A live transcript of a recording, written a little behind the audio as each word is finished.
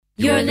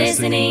You're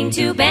listening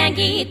to Band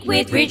Geek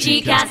with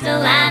Richie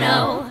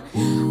Castellano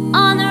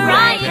on the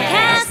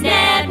Riotcast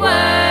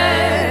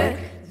Network.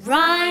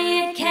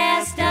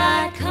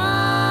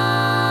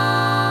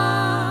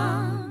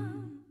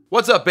 Riotcast.com.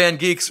 What's up, Band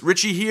Geeks?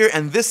 Richie here,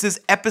 and this is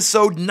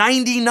episode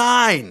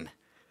 99.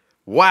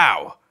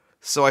 Wow.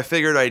 So I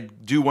figured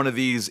I'd do one of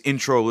these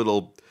intro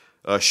little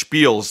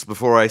spiels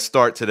before I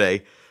start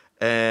today.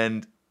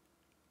 And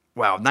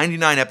wow,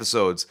 99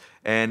 episodes.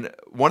 And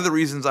one of the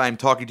reasons I'm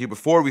talking to you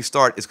before we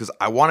start is because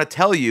I want to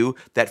tell you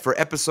that for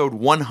episode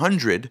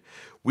 100,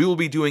 we will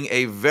be doing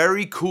a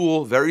very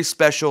cool, very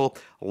special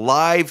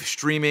live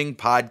streaming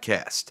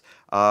podcast.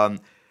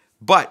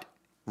 But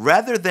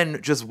rather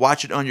than just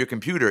watch it on your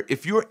computer,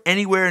 if you're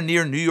anywhere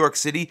near New York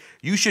City,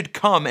 you should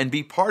come and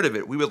be part of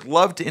it. We would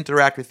love to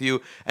interact with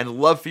you and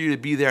love for you to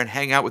be there and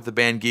hang out with the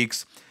Band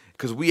Geeks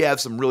because we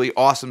have some really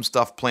awesome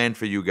stuff planned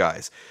for you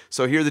guys.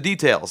 So here are the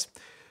details.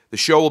 The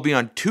show will be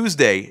on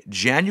Tuesday,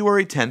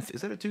 January 10th.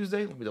 Is that a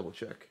Tuesday? Let me double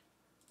check.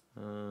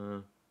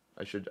 I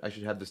should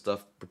have this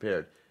stuff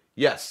prepared.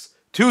 Yes,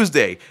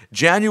 Tuesday,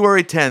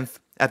 January 10th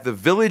at the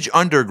Village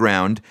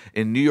Underground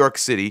in New York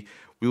City.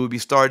 We will be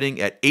starting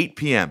at 8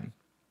 p.m.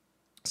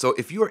 So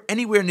if you are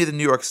anywhere near the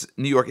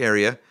New York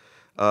area,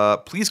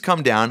 please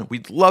come down.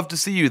 We'd love to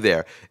see you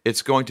there.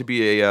 It's going to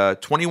be a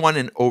 21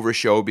 and over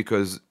show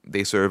because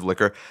they serve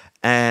liquor,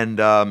 and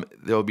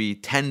there'll be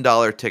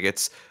 $10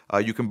 tickets.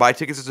 You can buy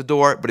tickets at the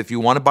door, but if you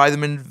want to buy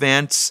them in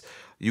advance,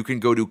 you can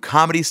go to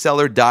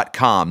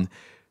ComedyCellar.com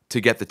to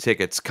get the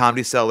tickets.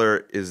 Comedy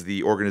Cellar is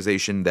the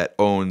organization that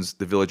owns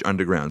the Village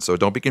Underground. So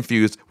don't be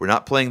confused. We're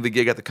not playing the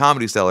gig at the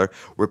Comedy Cellar.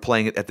 We're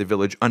playing it at the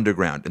Village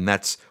Underground. And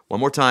that's, one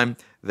more time,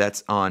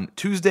 that's on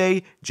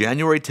Tuesday,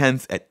 January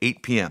 10th at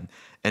 8 p.m.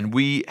 And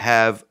we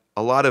have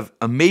a lot of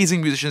amazing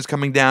musicians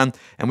coming down,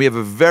 and we have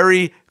a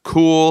very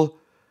cool,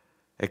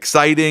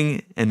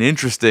 exciting, and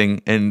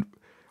interesting, and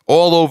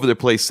all over the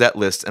place set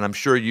list, and I'm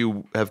sure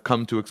you have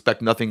come to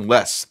expect nothing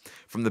less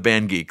from the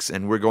Band Geeks,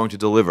 and we're going to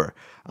deliver.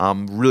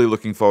 I'm really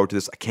looking forward to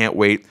this. I can't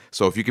wait.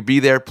 So if you could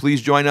be there,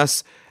 please join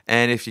us,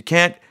 and if you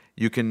can't,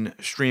 you can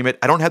stream it.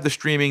 I don't have the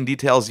streaming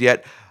details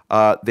yet.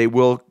 They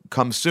will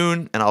come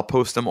soon, and I'll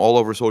post them all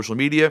over social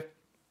media.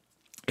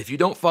 If you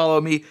don't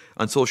follow me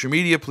on social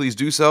media, please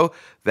do so.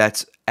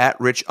 That's at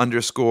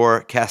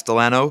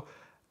Rich_Castellano.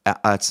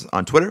 That's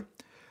on Twitter.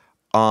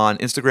 On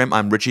Instagram,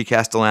 I'm Richie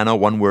Castellano,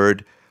 one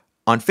word.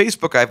 On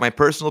Facebook, I have my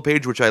personal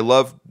page, which I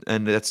love,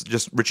 and that's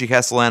just Richie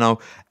Castellano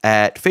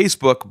at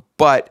Facebook,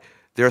 but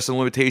there are some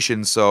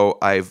limitations, so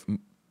I've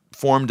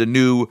formed a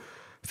new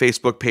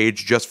Facebook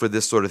page just for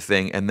this sort of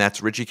thing, and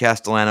that's Richie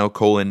Castellano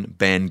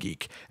 _Band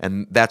Geek,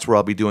 and that's where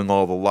I'll be doing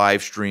all the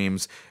live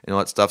streams and all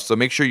that stuff, so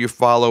make sure you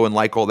follow and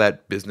like all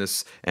that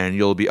business, and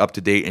you'll be up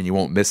to date, and you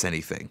won't miss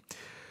anything.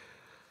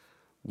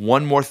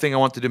 One more thing I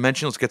wanted to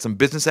mention, let's get some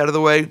business out of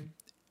the way.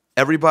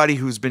 Everybody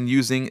who's been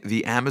using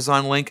the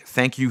Amazon link,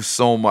 thank you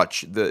so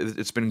much.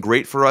 It's been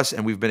great for us,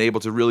 and we've been able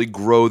to really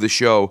grow the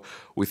show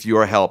with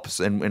your help,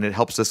 and it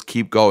helps us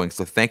keep going.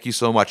 So thank you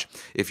so much.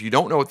 If you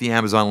don't know what the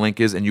Amazon link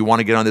is and you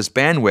want to get on this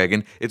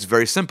bandwagon, it's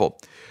very simple.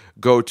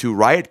 Go to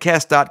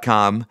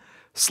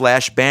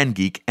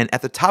riotcast.com/bandgeek, and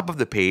at the top of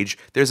the page,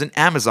 there's an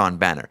Amazon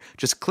banner.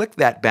 Just click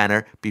that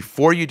banner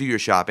before you do your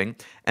shopping,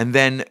 and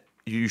then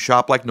you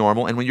shop like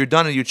normal, and when you're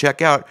done and you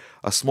check out,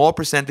 a small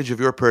percentage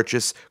of your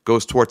purchase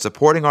goes towards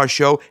supporting our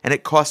show, and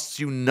it costs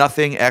you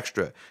nothing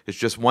extra. It's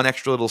just one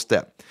extra little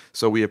step.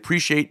 So we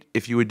appreciate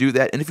if you would do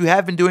that, and if you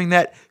have been doing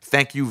that,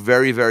 thank you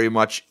very, very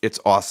much. It's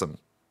awesome.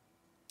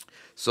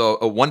 So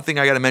one thing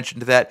I got to mention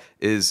to that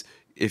is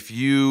if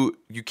you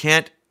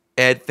can't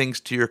add things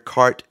to your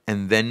cart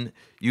and then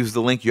use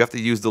the link, you have to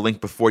use the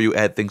link before you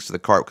add things to the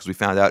cart because we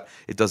found out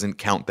it doesn't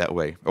count that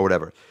way or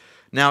whatever.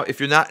 Now, if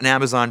you're not an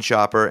Amazon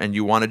shopper and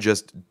you want to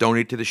just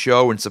donate to the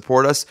show and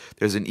support us,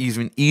 there's an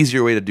even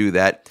easier way to do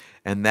that,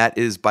 and that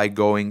is by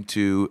going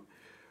to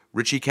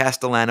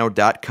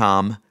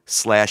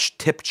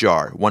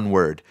richiecastellano.com/tipjar, one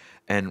word,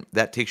 and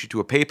that takes you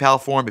to a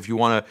PayPal form. If you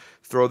want to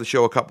throw the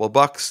show a couple of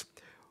bucks,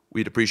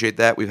 we'd appreciate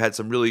that. We've had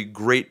some really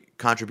great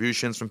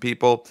contributions from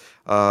people.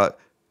 A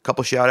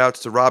couple shout-outs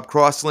to Rob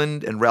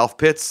Crossland and Ralph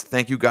Pitts.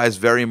 Thank you guys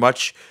very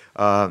much.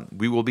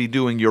 We will be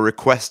doing your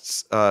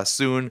requests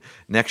soon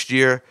next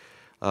year.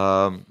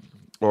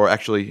 Or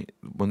actually,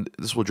 when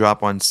this will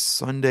drop on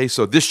Sunday.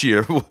 So this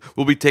year,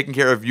 we'll be taking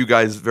care of you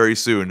guys very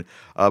soon.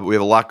 We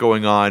have a lot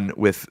going on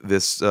with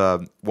this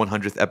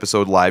 100th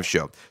episode live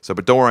show.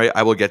 But don't worry,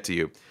 I will get to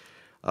you.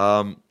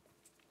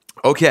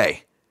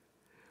 Okay.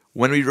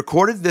 When we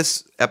recorded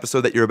this episode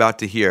that you're about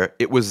to hear,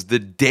 it was the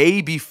day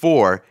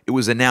before it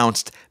was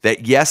announced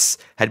that Yes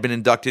had been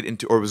inducted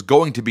into, or was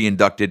going to be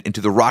inducted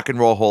into the Rock and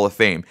Roll Hall of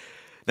Fame.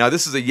 Now,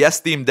 this is a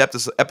Yes-themed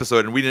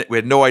episode, and we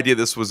had no idea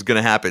this was going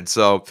to happen.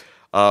 So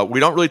we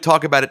don't really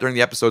talk about it during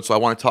the episode, so I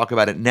want to talk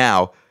about it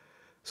now.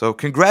 So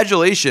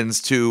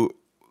congratulations to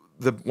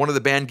one of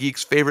the Band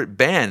Geeks' favorite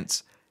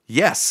bands,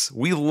 Yes.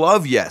 We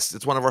love Yes.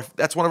 That's one of our,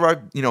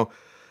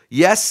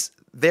 Yes,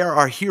 they're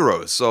our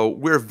heroes. So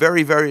we're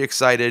very, very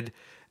excited.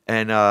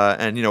 And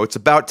it's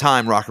about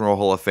time, Rock and Roll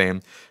Hall of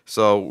Fame.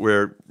 So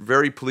we're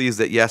very pleased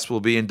that Yes will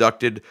be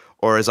inducted,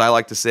 or as I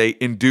like to say,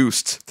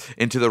 induced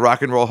into the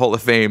Rock and Roll Hall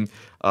of Fame.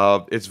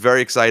 It's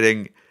very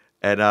exciting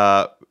and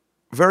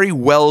very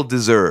well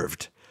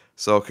deserved.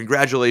 So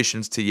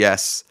congratulations to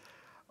Yes.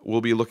 We'll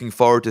be looking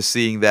forward to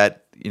seeing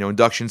that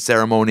induction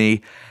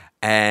ceremony,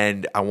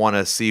 and I want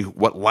to see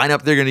what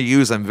lineup they're going to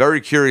use. I'm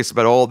very curious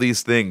about all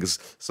these things.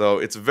 So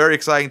it's a very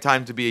exciting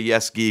time to be a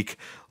Yes geek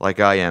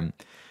like I am.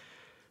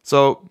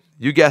 So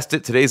you guessed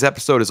it, today's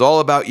episode is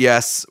all about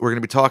Yes. We're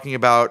going to be talking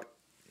about,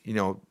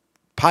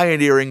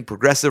 pioneering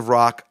progressive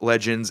rock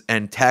legends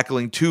and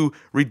tackling two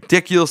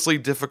ridiculously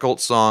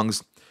difficult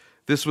songs.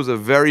 This was a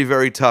very,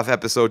 very tough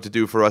episode to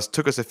do for us. It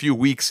took us a few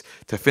weeks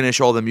to finish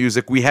all the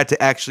music. We had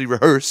to actually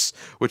rehearse,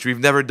 which we've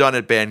never done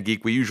at Band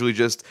Geek. We usually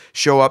just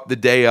show up the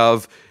day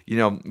of,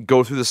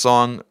 go through the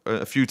song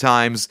a few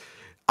times,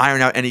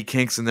 iron out any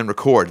kinks, and then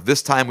record.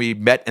 This time we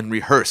met and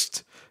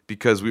rehearsed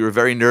because we were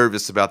very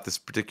nervous about this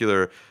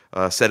particular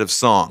set of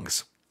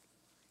songs.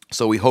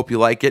 So we hope you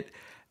like it.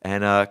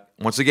 And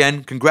once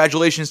again,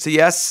 congratulations to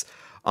Yes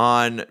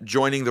on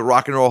joining the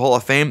Rock and Roll Hall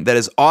of Fame. That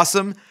is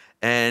awesome.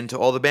 And to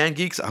all the Band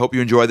Geeks, I hope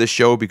you enjoy this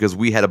show because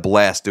we had a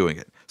blast doing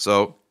it.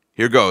 So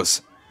here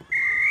goes.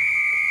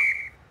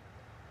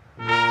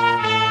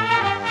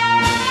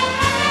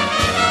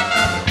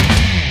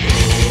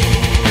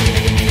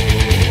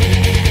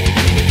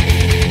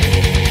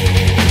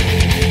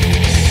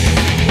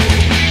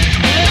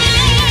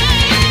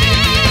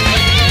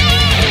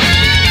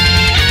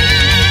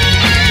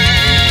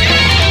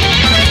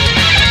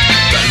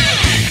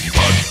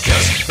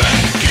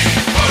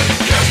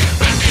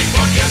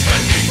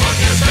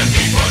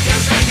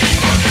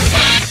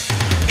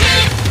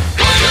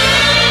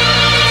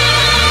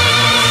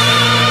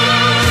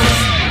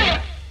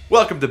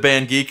 Welcome to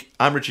Band Geek.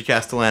 I'm Richie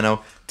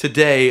Castellano.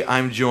 Today,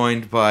 I'm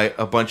joined by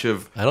a bunch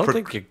of... I don't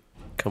think you're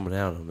coming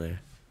out on there.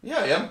 Yeah,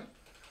 I am.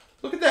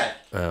 Look at that.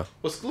 Oh.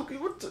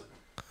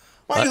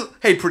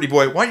 Hey, pretty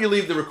boy, why don't you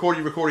leave the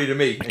recording to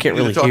me? I can't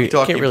really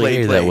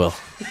hear that well.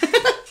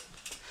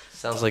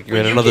 Sounds like you're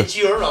in another... It's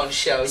your own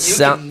show. You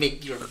can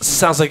make your...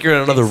 Sounds like you're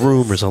in another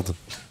room or something.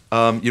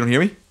 You don't hear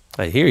me?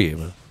 I hear you,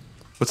 but...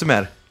 What's the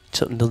matter?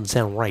 Something doesn't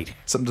sound right.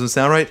 Something doesn't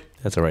sound right?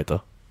 That's all right,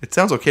 though. It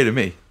sounds okay to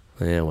me.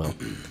 Yeah, well...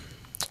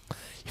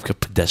 You've got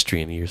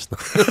pedestrian ears.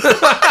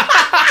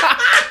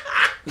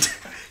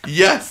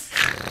 Yes.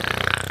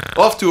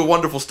 Off to a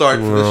wonderful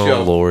start for this show.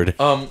 Oh, Lord.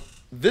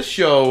 This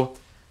show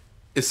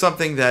is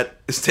something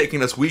that is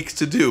taking us weeks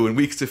to do and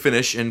weeks to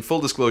finish. And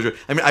full disclosure,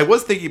 I mean, I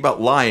was thinking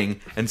about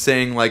lying and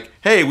saying like,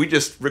 hey, we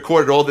just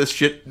recorded all this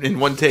shit in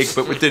one take,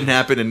 but it didn't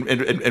happen,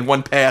 and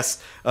one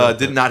pass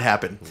did not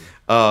happen.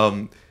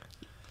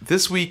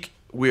 This week,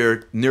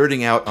 we're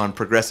nerding out on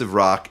progressive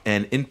rock,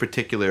 and in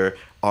particular,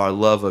 our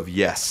love of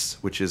Yes,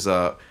 which is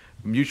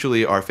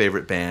mutually our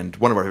favorite band,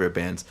 one of our favorite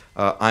bands.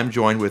 I'm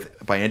joined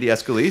by Andy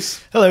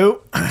Escalise. Hello.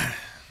 I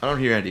don't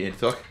hear Andy. Andy,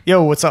 talk.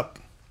 Yo, what's up?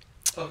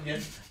 Talk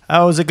again.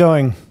 How's it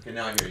going? Okay,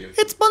 now I hear you.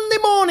 It's Monday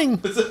morning.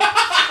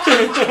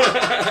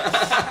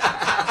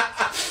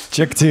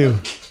 Check 2.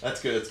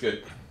 That's good. That's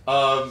good.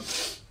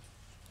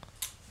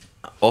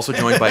 Also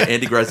joined by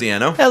Andy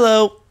Graziano.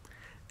 Hello.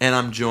 And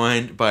I'm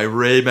joined by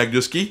Ray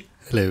Magnuski.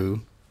 Hello.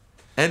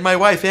 And my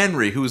wife,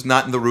 Anne-Marie, who was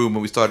not in the room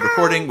when we started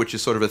recording, which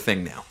is sort of a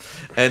thing now.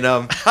 And,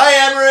 hi,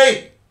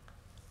 Anne-Marie!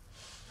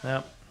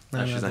 Yep.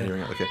 No, she's not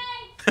hearing it. Okay.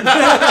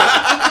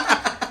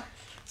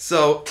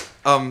 So,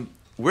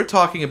 we're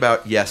talking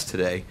about Yes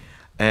today.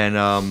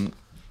 And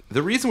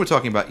the reason we're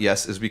talking about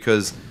Yes is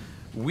because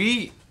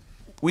we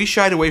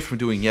shied away from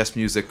doing Yes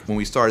music when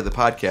we started the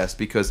podcast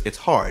because it's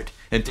hard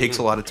and takes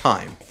a lot of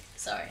time.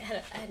 Sorry,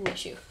 I had an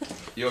issue.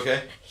 You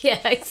okay? Yeah,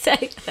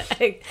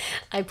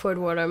 I poured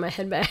water on my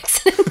head by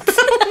accident.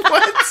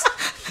 What?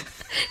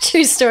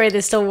 True story,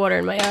 there's still water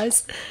in my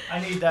eyes. I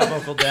need that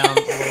vocal down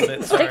a little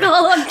bit. Sorry. Like,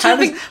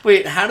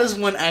 oh, How does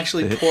one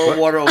actually pour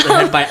water over the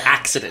head by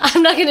accident?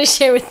 I'm not going to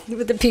share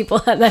with the people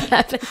how that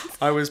happened.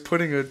 I was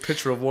putting a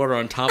pitcher of water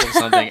on top of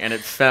something and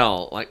it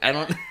fell. Like, I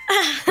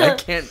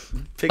can't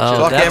picture Talk,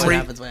 what Anne-Marie.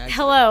 happens by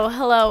accident.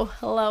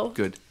 Hello.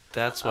 Good.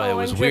 That's why it Oh,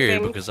 was I'm weird,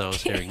 dripping. because I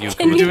was hearing you.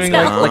 Can We're you doing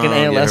tell? like an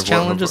yeah, ALS her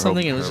challenge or vocal-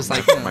 something, and it was just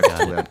like, my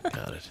God.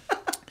 Got it.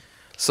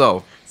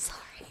 So, Sorry.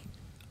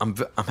 I'm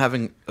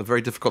having a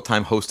very difficult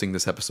time hosting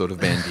this episode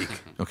of Band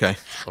Geek. Okay.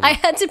 I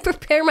had to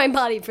prepare my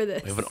body for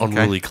this. We have an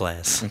unruly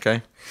class.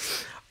 Okay.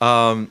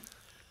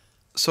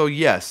 So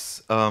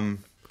yes.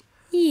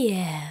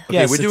 Yeah. Okay,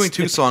 Yes, we're doing it's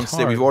 2 songs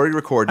today. hard. We've already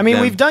recorded. I mean,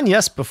 them. we've done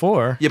Yes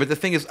before. Yeah, but the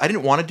thing is, I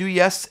didn't want to do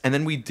Yes, and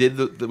then we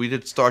did we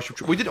did Starship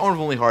Trooper. We did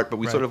Honorable Only Heart, but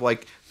we sort of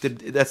like did.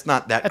 That's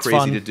not that That's crazy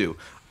fun. to do.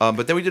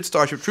 But then we did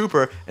Starship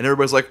Trooper, and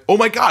everybody's like, "Oh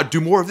my God,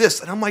 do more of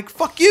this!" And I'm like,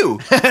 "Fuck you!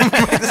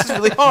 This is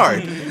really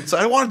hard." So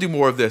I want to do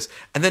more of this.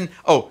 And then,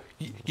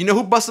 you know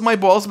who busted my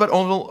balls about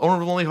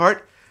Honorable Only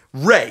Heart?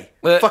 Ray.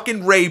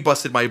 Fucking Ray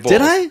busted my balls.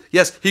 Did I?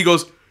 Yes. He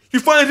goes,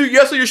 "You finally do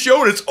Yes on your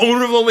show, and it's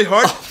Honorable Only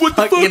Heart. What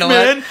the fuck, You know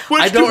man?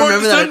 what? I What's too don't hard to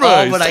remember that at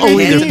sunrise?" all, but I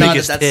Only can't their deny that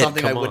biggest that's hit,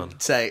 something I come would on.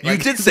 say. You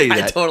did say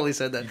I that. totally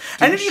said that.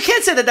 And you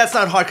can't say that that's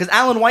not hard, because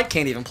Alan White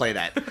can't even play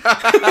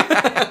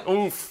that.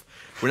 Oof.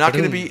 We're not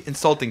going to be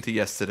insulting to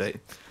Yes today.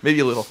 Maybe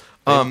a little.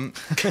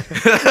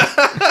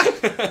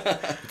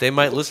 They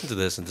might listen to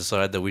this and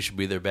decide that we should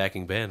be their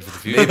backing band for the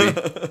future.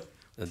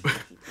 Maybe.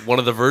 One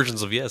of the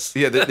versions of Yes.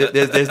 Yeah,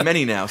 there's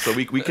many now, so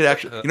we could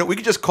actually, we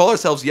could just call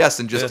ourselves Yes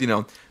and just,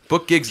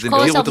 book gigs and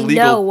Call deal with the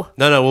yourself legal.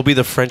 no. No, we'll be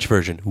the French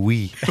version.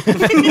 We.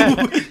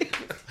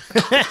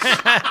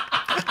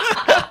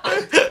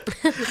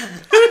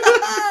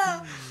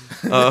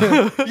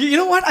 You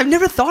know what? I've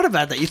never thought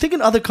about that. You think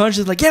in other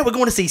countries, like, yeah, we're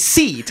going to say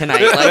C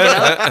tonight. Like,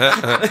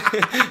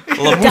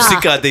 La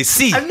música de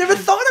sí. I've never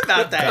thought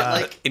about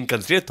that. Like, In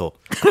concierto.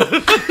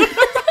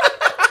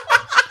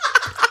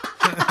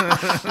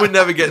 We're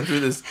never getting through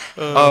this.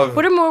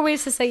 What are more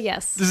ways to say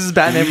yes? this is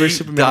Batman vs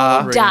Superman.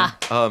 Da.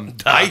 Wolverine.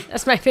 Da. Hi.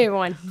 That's my favorite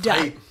one. Da.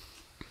 Was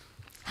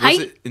Hi.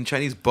 it in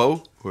Chinese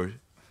bo or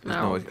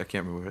No. I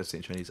can't remember what I say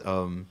in Chinese.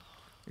 In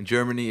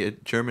German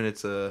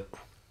it's a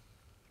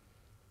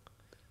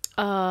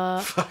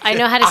I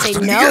know how to say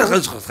no.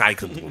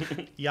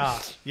 Yeah.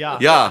 yeah.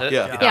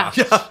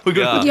 Yeah. We're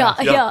going Yeah.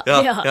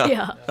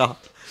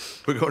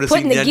 we're going to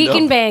Put in the Niendo. geek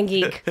and bang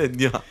geek.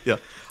 yeah.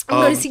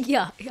 I'm going to see.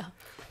 Yeah.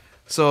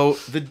 So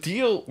the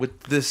deal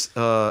with this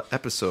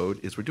episode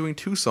is we're doing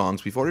 2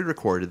 songs. We've already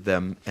recorded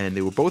them, and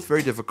they were both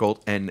very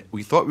difficult. And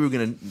we thought we were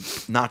going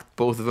to knock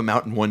both of them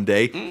out in one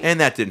day,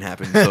 and that didn't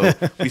happen. So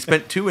we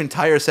spent 2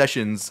 entire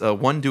sessions,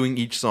 one doing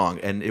each song,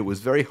 and it was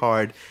very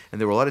hard. And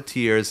there were a lot of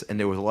tears, and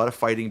there was a lot of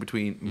fighting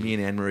between me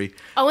and Anne Marie.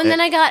 Oh, and then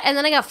I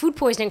got food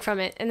poisoning from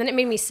it, and then it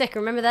made me sick.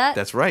 Remember that?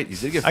 That's right. You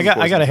did get. I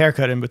got a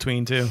haircut in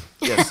between too.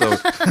 Yeah, so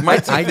you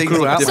might see things grew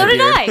look out. So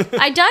different did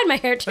I. I dyed my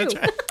hair too.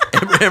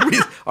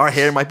 here. Our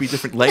hair might be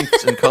different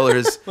lengths and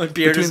colors. My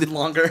beard Between is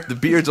longer. The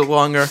beards are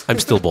longer. I'm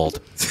still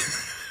bald.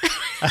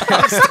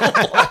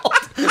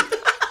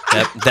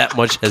 That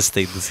much has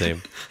stayed the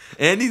same.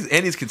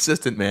 Andy's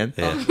consistent, man.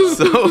 Yeah.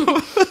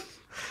 So,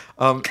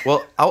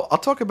 well, I'll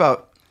talk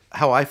about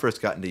how I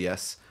first got into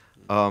Yes.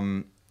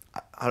 I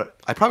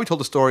probably told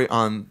the story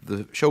on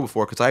the show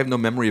before because I have no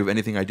memory of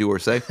anything I do or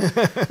say,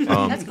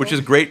 which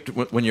is great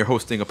when you're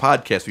hosting a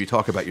podcast where you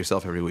talk about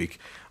yourself every week.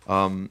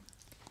 My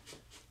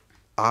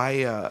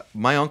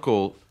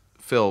uncle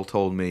Phil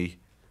told me,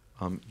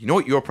 you know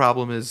what your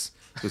problem is?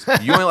 Because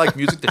you only like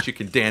music that you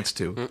can dance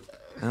to.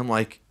 And I'm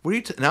like, what are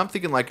you? Now I'm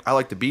thinking like I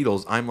like the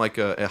Beatles. I'm like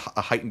a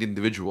heightened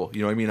individual.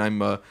 You know what I mean?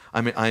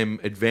 I'm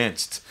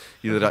advanced.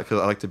 You know, because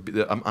I like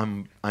to.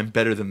 I'm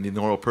better than the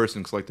normal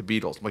person because I like the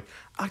Beatles. I'm like,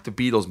 I like the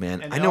Beatles,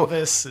 man. And I know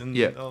Elvis and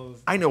all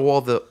I know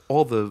all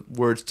the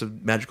words to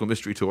Magical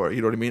Mystery Tour.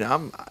 You know what I mean?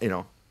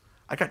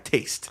 I got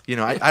taste. You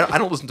know, I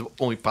don't listen to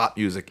only pop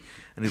music.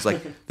 And he's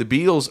like, the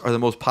Beatles are the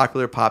most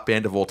popular pop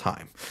band of all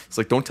time. It's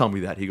like, don't tell me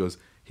that. He goes,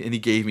 and he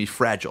gave me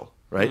Fragile,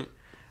 right?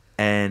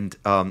 And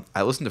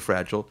I listened to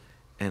Fragile.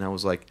 And I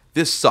was like,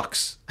 this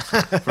sucks,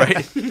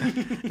 right?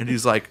 And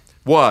he's like,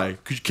 why?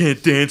 Because you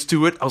can't dance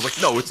to it? I was like,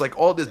 no, it's like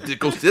all this, it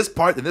goes to this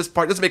part, and this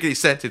part doesn't make any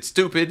sense. It's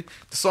stupid.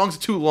 The songs are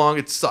too long.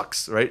 It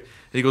sucks, right?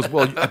 And he goes,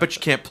 well, I bet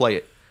you can't play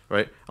it,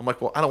 right? I'm like,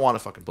 well, I don't want to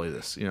fucking play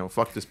this. You know,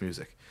 fuck this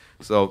music.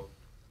 So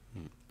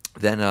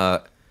then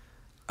I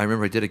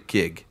remember I did a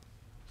gig,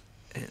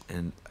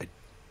 and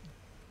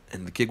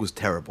the gig was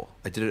terrible.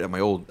 I did it at my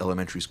old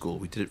elementary school.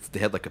 We did it. They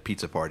had like a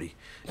pizza party,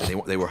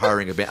 and they were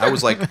hiring a band. I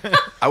was like,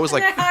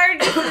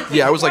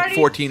 yeah, I was like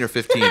 14 or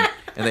 15,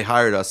 and they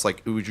hired us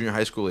like we were junior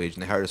high school age,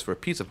 and they hired us for a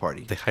pizza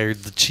party. They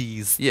hired the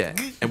cheese. Yeah,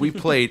 and we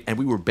played, and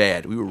we were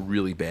bad. We were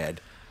really bad.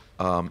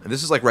 And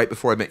this is like right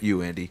before I met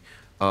you, Andy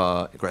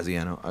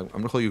Graziano. I'm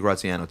gonna call you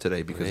Graziano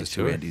today because Okay, it's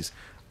sure. two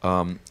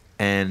Andys.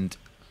 And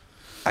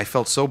I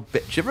felt so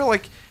bad. Did you ever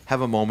like have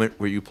a moment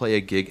where you play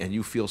a gig and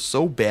you feel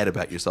so bad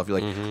about yourself?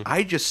 You're like,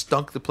 I just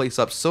stunk the place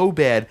up so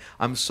bad.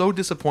 I'm so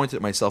disappointed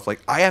at myself.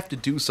 Like, I have to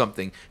do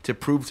something to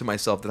prove to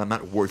myself that I'm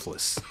not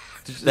worthless.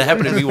 That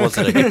happened to me once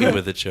at a Hit Me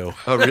With It show.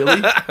 Oh,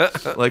 really?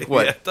 Like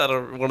what? Yeah, I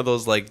thought one of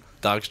those like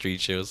Dog Street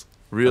shows.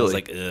 Really? I was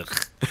like,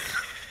 ugh.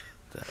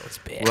 That was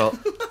bad. Well,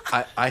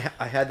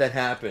 I had that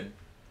happen,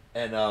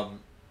 and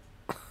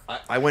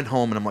I went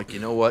home and I'm like, you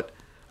know what?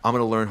 I'm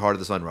gonna learn Heart of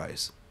the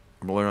Sunrise.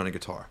 I'm gonna learn on a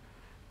guitar,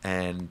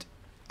 and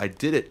I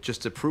did it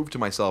just to prove to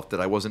myself that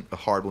I wasn't a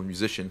horrible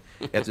musician.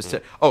 And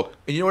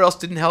you know what else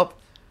didn't help?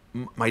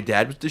 My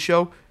dad was at the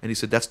show, and he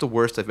said, that's the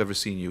worst I've ever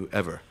seen you,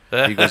 ever.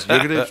 He goes, you're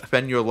going to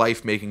spend your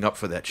life making up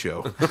for that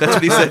show. That's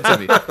what he said to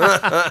me.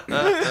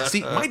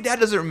 See, my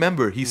dad doesn't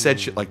remember he said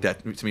shit like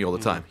that to me all the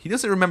time. He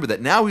doesn't remember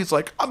that. Now he's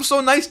like, I'm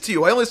so nice to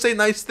you. I only say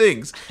nice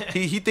things.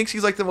 He thinks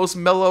he's like the most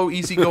mellow,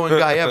 easygoing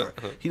guy ever.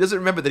 He doesn't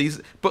remember that he's...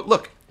 But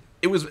look,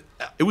 it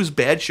was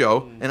bad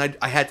show, and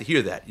I had to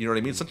hear that. You know what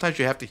I mean? Sometimes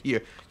you have to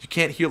hear. You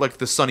can't hear like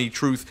the sunny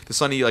truth, the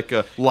sunny like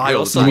lie.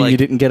 also You mean like- you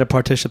didn't get a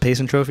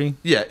participation trophy?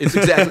 Yeah, it's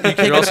exactly. You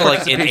can't You're get also a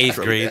like in participation 8th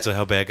trophy. grade, so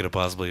how bad could it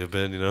possibly have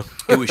been, you know?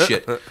 It was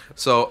shit.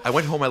 So I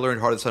went home. I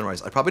learned Heart of the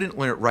Sunrise. I probably didn't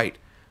learn it right,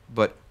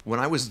 but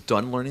when I was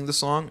done learning the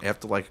song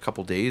after like a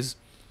couple days,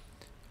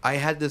 I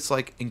had this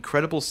like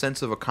incredible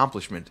sense of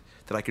accomplishment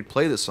that I could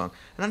play this song,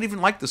 and I didn't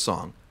even like the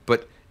song,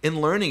 but in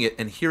learning it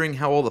and hearing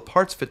how all the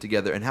parts fit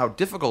together and how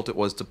difficult it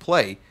was to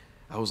play,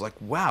 I was like,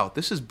 wow,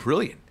 this is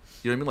brilliant.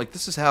 You know what I mean? Like,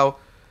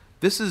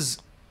 this is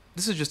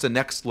just a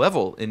next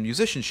level in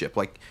musicianship.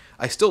 Like,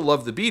 I still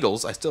love the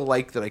Beatles. I still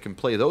like that I can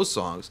play those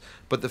songs.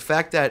 But the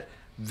fact that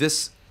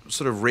this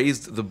sort of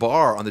raised the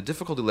bar on the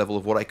difficulty level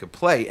of what I could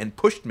play and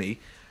pushed me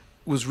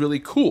was really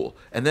cool.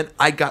 And then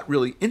I got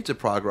really into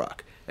prog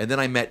rock. And then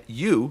I met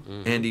you,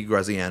 Andy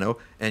Graziano,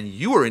 and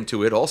you were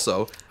into it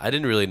also. I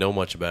didn't really know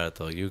much about it,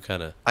 though. You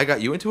kind of... I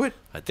got you into it?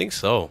 I think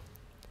so.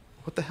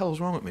 What the hell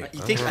is wrong with me?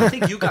 I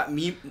think you got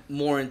me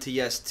more into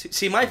Yes too.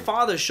 See, my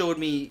father showed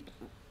me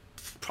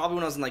probably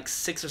when I was in like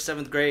 6th or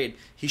 7th grade.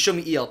 He showed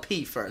me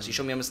ELP first. He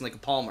showed me Emerson Lake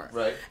and Palmer.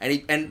 Right.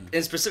 And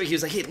in specific, he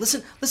was like, "Hey,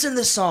 listen to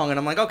this song," and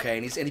I'm like, "Okay."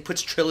 And he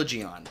puts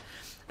Trilogy on,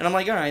 and I'm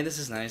like, "All right, this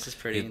is nice. It's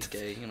pretty. It's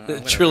gay. You know,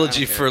 whatever,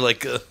 Trilogy I don't for care."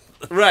 like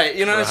Right,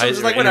 you know, so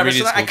it's like whatever.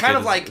 So I kind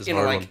of is like, you know,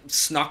 hard like one.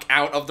 snuck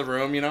out of the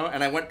room, you know,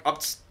 and I went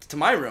up to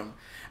my room,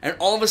 and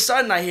all of a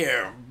sudden I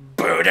hear,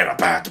 and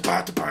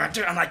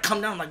I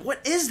come down, I'm like, what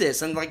is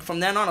this? And like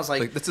from then on, I was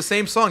like That's the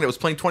same song that was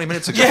playing 20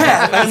 minutes ago.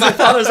 yeah. And my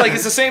father was like,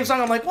 it's the same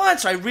song. I'm like, what?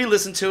 So I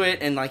re-listened to it,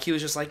 and like he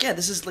was just like, yeah,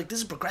 this is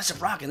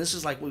progressive rock, and this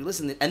is like what we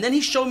listen to. And then he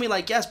showed me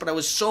like Yes, but I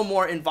was so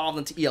more involved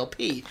into ELP.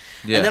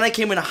 Yeah. And then I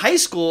came into high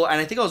school, and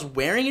I think I was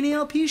wearing an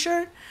ELP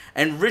shirt.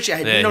 And Richie,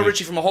 I didn't know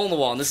Richie from a hole in the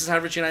wall, and this is how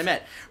Richie and I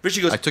met.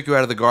 Richie goes, I took you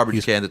out of the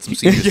garbage can that some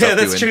senior yeah, stuff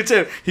that's you in.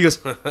 true too. He goes,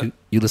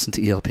 you listen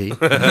to ELP?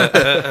 And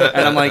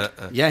I'm like,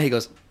 yeah. He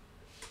goes,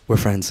 we're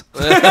friends.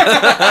 Just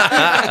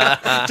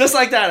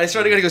like that. I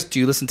swear to God, he goes, do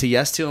you listen to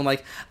Yes too? I'm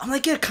like,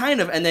 yeah, kind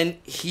of. And then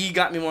he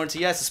got me more into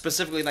Yes.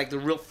 Specifically, like the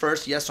real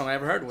first Yes song I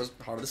ever heard was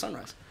Heart of the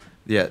Sunrise.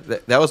 Yeah,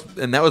 that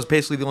was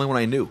basically the only one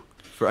I knew.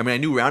 I mean, I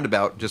knew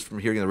Roundabout just from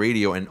hearing the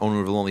radio and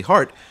Owner of a Lonely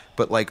Heart,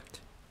 but like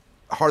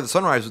Heart of the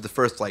Sunrise was the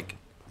first like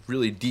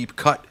really deep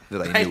cut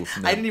that I knew.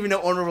 From them. I didn't even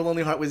know Owner of a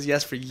Lonely Heart was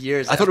Yes for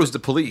years. I thought it was the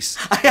Police.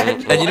 I had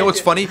no And you know what's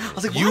idea. funny? I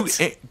was like, you,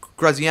 what?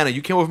 Graziano,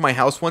 you came over to my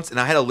house once, and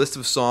I had a list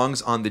of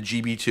songs on the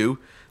GB2.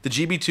 The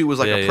GB2 was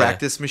like a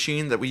practice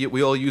machine that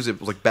we all use. It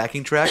was like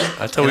backing track.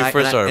 That's how we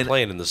first started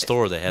playing in the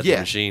store. They had the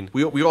machine.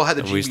 We all had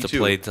the and GB2. we used to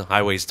play the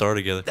Highway Star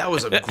together. That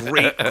was a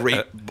great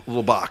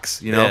little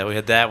box. You know. Yeah, we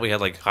had that. We had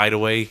like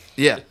Hideaway.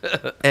 Yeah,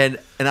 and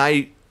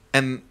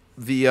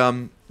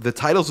the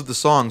titles of the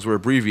songs were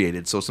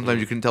abbreviated, so sometimes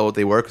you couldn't tell what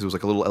they were because it was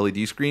like a little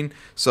LED screen.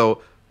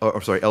 So,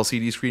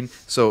 LCD screen.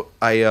 So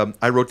I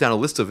wrote down a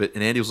list of it,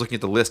 and Andy was looking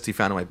at the list he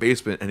found in my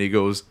basement, and he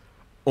goes,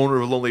 "Owner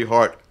of a Lonely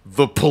Heart,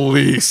 The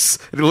Police,"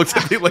 and he looked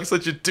at me like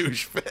such a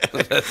douchebag.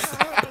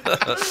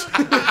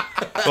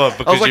 Well, I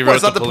because was like, you "What, wrote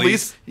it's not the the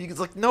police?" He's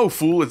like, "No,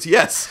 fool, it's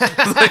Yes." That's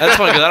funny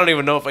because I don't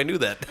even know if I knew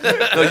that.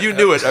 No, you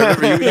knew it. I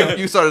remember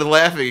you started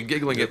laughing and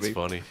giggling at That's me.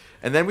 funny.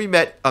 And then we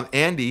met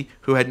Andy,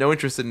 who had no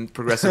interest in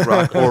progressive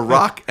rock or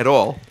rock at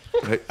all.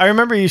 Right? I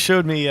remember you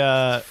showed me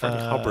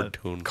Hubbard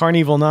tune.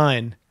 Carnival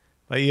 9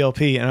 by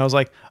ELP, and I was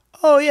like,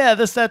 oh yeah,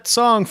 that's that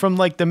song from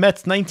like the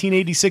Mets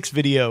 1986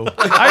 video.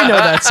 I know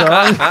that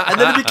song. And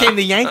then it became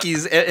the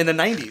Yankees in the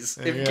 90s.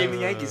 It became the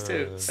Yankees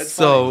too. That's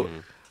So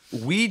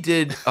we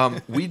did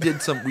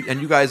some,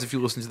 and you guys, if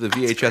you listen to the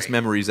VHS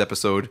Memories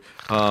episode,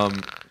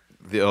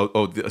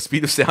 the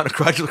Speed of Sound of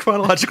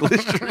Chronological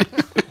History.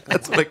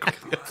 That's what I call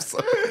the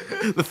episode.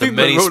 The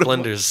many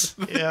splendors.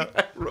 Yeah.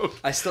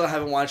 I still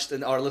haven't watched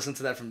or listened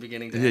to that from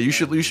beginning to end. Yeah, you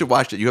should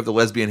watch it. You have the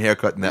lesbian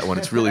haircut in that one.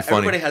 It's really funny.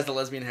 Everybody has the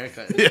lesbian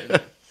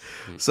haircut.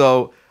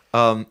 So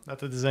Not that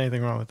there's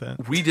anything wrong with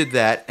that. we did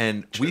that,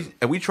 and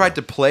we tried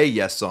to play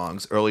Yes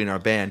songs early in our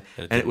band,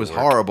 and it didn't was work.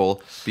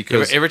 horrible You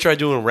because ever tried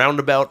doing a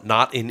roundabout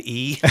not in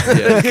E?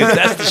 Because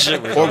that's the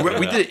shit we're or talking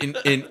we about. did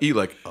it in E,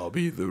 like I'll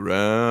be the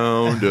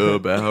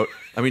roundabout.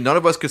 I mean, none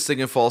of us could sing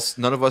in false.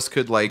 None of us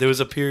could like. There was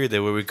a period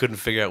there where we couldn't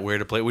figure out where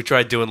to play. We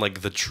tried doing like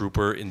the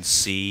Trooper in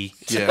C.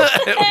 Yeah,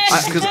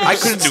 because I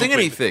couldn't sing Stupid.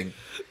 anything.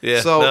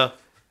 Yeah, So, no,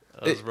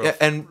 that was rough.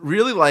 and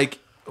really, like,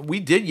 we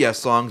did Yes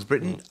songs,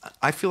 but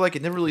I feel like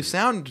it never really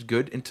sounded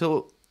good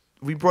until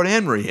we brought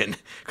Anne-Marie in.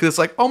 Because it's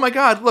like, oh my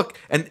God, look.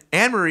 And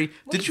Anne-Marie,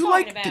 What are did you you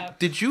like, talking about?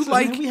 did you So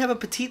like, now we have a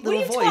petite What are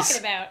little you voice.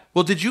 talking about?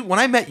 well, when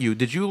I met you,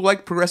 did you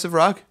like progressive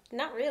rock?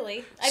 Not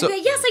really. So-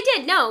 Yes, I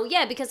did. No,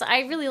 yeah, because I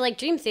really like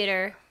Dream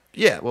Theater.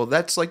 Yeah, well,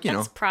 that's like, you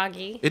That's know,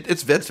 proggy.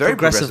 it's very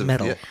Progressive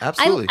metal. Yeah,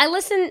 absolutely. I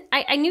listened.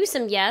 I knew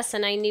some Yes,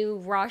 and I knew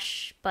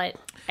Rush, but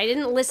I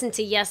didn't listen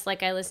to Yes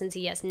like I listen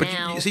to Yes But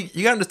now. you see,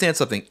 you gotta understand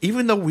something.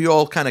 Even though we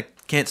all kind of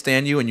can't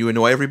stand you and you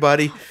annoy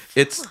everybody,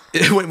 it's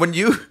when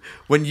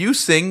you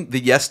sing the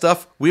Yes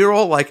stuff, we're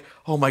all like,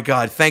 "Oh my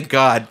God, thank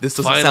God, this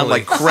doesn't sound Finally.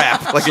 like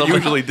crap like it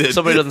usually did."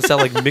 Somebody doesn't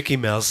sound like Mickey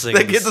Mouse singing.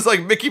 Like it's just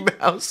like Mickey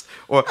Mouse.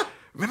 Or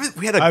remember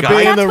we had a I've guy.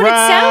 been That's the what it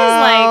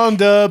sounds like.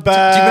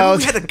 roundabout. Do you remember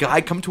we had a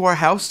guy come to our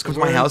house? Come to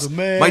my Where's house. the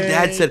man? My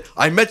dad said,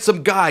 "I met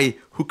some guy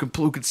who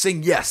could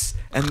sing Yes,"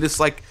 and this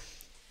like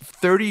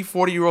 30,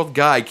 40-year-old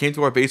guy came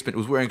to our basement.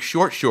 Was wearing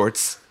short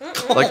shorts,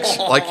 like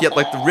he had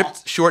like the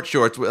ripped short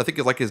shorts. I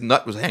think like his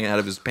nut was hanging out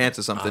of his pants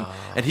or something.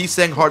 And he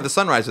sang "Heart of the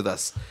Sunrise" with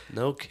us.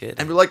 No kidding.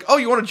 And we're like, "Oh,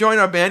 you want to join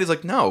our band?" He's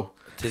like, "No."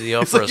 Did he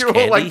It's offer like us you're all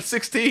candy? like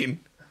 16.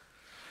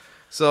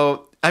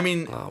 So I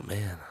mean, Oh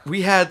man.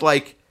 we had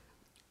like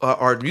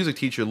our music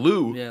teacher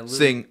Lou, Yeah, Lou.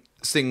 sing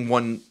sing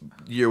one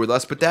year with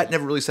us, but that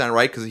never really sounded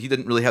right because he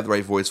didn't really have the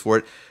right voice for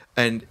it.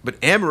 But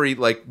Anne-Marie,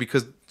 like,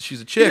 because she's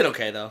a He chick, did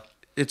okay though.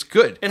 it's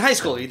good. In high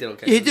school, he did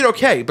okay. He did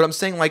okay, but I'm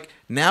saying like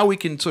now we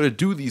can sort of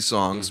do these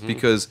songs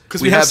because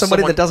we have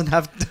somebody that doesn't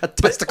have But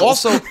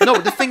testicles. also, no,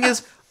 the thing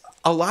is,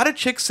 a lot of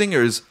chick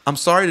singers, I'm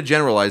sorry to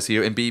generalize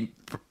here and be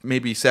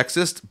maybe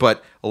sexist,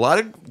 but a lot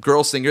of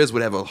girl singers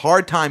would have a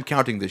hard time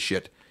counting this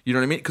shit. You know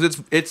what I mean?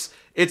 Because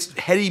it's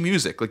heady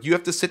music. Like, you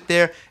have to sit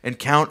there and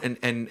count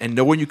and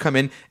know when you come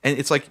in. And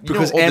it's like,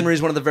 because Anne-Marie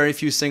is one of the very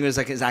few singers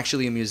that is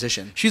actually a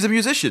musician. She's a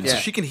musician, so Yeah.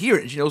 she can hear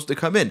it and she knows to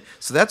come in.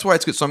 So that's why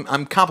it's good. So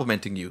I'm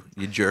complimenting you,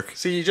 you jerk.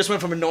 So you just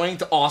went from annoying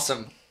to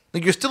awesome.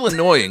 Like, you're still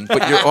annoying,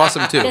 but you're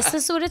awesome too. This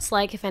is what it's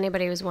like, if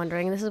anybody was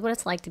wondering. This is what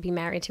it's like to be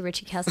married to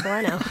Richie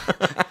Castellano.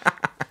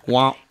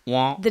 Wah,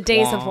 wah, The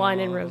days of wine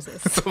and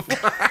roses.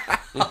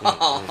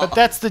 But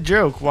that's the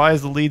joke. Why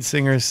is the lead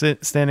singer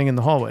standing in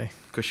the hallway?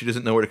 Because she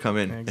doesn't know where to come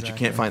in and she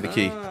can't find the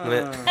key.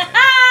 I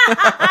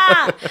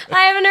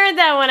haven't heard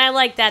that one. I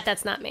like that.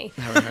 That's not me.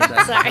 I haven't heard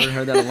that. Sorry. I haven't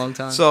heard that in a long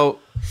time. So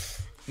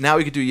now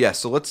we could do yes.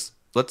 So let's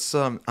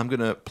I'm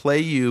gonna play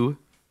you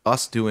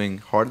us doing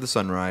Heart of the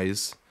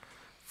Sunrise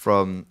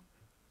from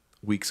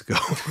weeks ago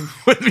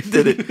when we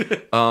did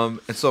it. And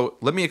so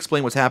let me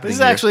explain what's happening. This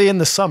is here. actually in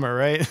the summer,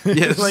 right?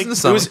 Yeah, this is in the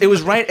summer. it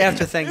was right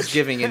after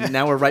Thanksgiving, and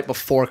now we're right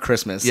before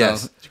Christmas. So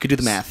Yes. you could do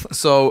the math.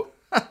 So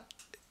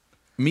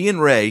me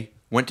and Ray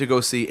went to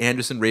go see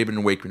Anderson, Rabin,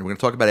 and Wakeman. We're going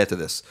to talk about it after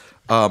this.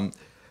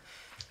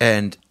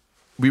 And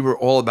we were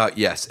all about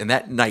yes. And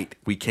that night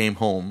we came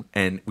home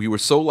and we were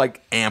so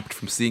like amped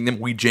from seeing them.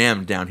 We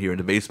jammed down here in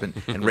the basement.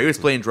 And Ray was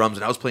playing drums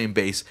and I was playing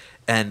bass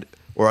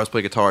or I was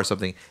playing guitar or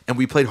something. And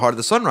we played Heart of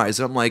the Sunrise.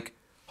 And I'm like,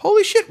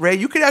 holy shit, Ray,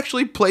 you could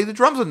actually play the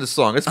drums on this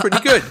song. It's pretty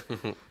good.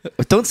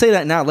 But don't say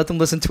that now. Let them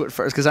listen to it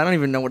first, because I don't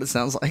even know what it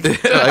sounds like.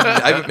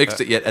 I haven't mixed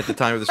it yet at the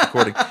time of this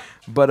recording.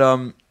 But,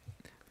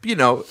 you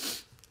know,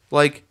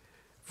 like...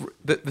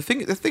 The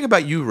thing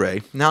about you,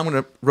 Ray, now I'm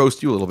going to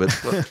roast you a little bit.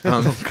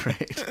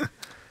 Great.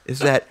 Is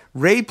that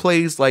Ray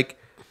plays like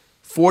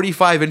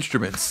 45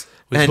 instruments.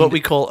 It's what we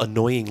call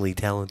annoyingly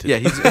talented. Yeah,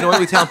 he's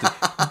annoyingly talented.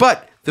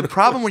 But the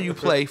problem when you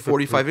play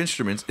 45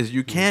 instruments is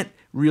you can't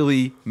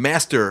really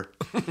master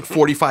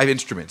 45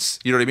 instruments.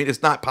 You know what I mean?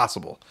 It's not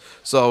possible.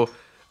 So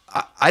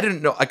I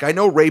didn't know. Like, I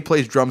know Ray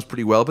plays drums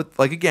pretty well, but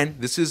like, again,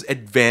 this is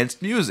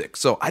advanced music.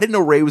 So I didn't know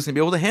Ray was going to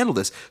be able to handle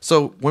this.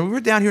 So when we were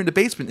down here in the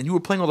basement and you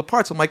were playing all the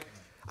parts, I'm like,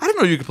 I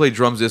didn't know you could play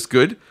drums this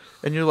good.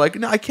 And you're like,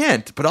 no, I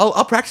can't. But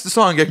I'll practice the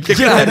song and get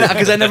kicked out.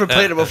 Because I never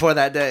played it before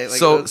that day.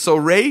 Like, So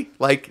Ray,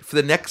 like, for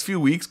the next few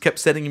weeks, kept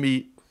sending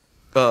me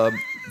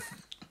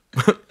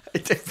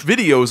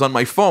videos on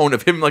my phone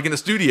of him, like, in the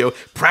studio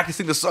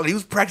practicing the song. He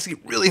was practicing it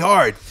really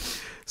hard.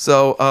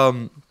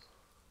 So,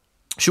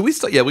 should we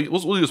start? Yeah, we'll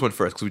do this one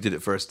first because we did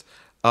it first.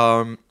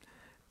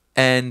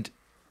 And,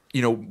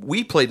 you know,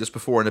 we played this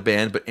before in a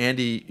band, but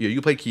Andy,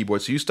 you played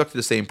keyboard, so you stuck to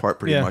the same part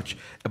pretty much.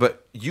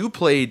 But you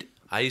played...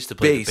 I used to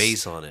play the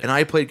bass on it. And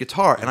I played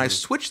guitar. And I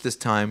switched this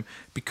time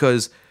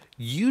because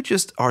you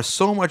just are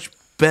so much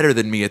better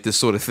than me at this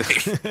sort of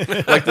thing.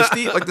 like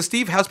the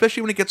Steve Howe,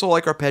 especially when it gets all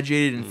like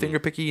arpeggiated and finger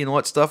picky and all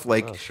that stuff.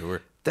 Like, oh,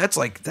 sure. That's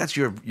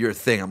your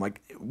thing. I'm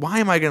like, why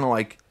am I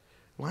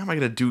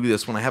gonna do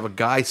this when I have a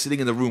guy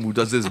sitting in the room who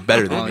does this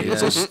better than me? yeah.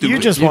 It's so stupid. You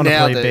just want to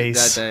nailed play it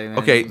bass. that day, man.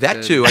 Okay,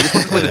 that too. I just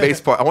want to play the bass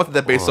part. I wanted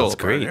that bass solo.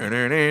 That's great.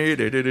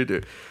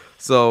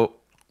 So,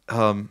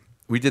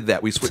 we did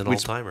that. It's an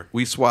all-timer.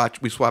 We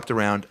swapped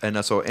around,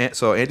 and so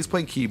Andy's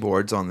playing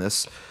keyboards on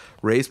this.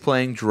 Ray's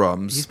playing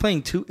drums. He's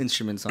playing two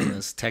instruments on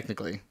this,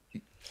 technically.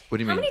 What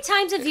do you How mean? many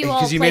times have you all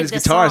Because played you made his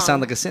this guitar song?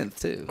 sound like a synth,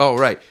 too. Oh,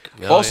 right.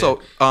 Oh,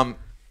 Also,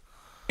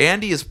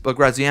 Andy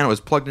Graziano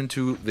is plugged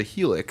into the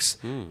Helix,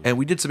 and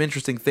we did some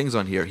interesting things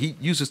on here. He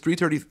uses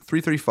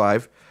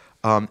 335,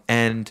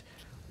 and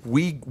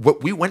we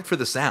went for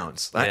the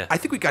sounds. Yeah. I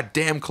think we got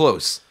damn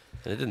close.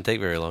 And it didn't take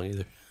very long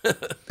either.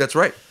 That's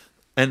right.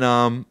 And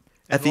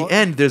at the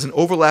end, there's an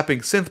overlapping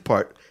synth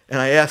part. And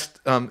I asked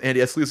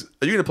Andy, are you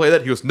going to play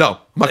that? He goes, no, I'm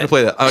not going to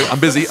play that. I'm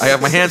busy. I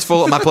have my hands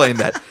full. I'm not playing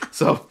that.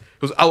 So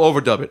he goes, I'll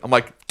overdub it. I'm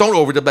like, don't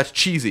overdub. That's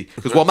cheesy.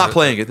 He goes, well, I'm not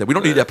playing it. Then. We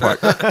don't need that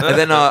part. And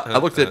then I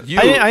looked at you.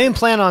 I didn't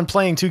plan on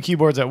playing two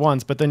keyboards at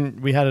once, but then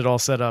we had it all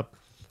set up.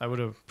 I would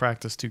have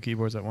practiced two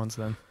keyboards at once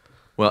then.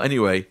 Well,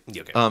 anyway,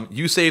 Okay.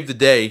 you saved the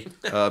day,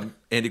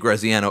 Andy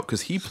Graziano,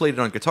 because he played it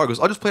on guitar. He goes,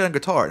 I'll just play it on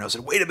guitar. And I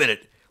said, wait a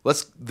minute.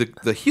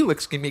 The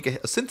Helix can make a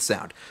synth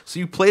sound.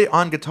 So you play it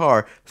on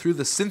guitar through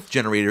the synth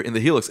generator in the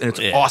Helix, and it's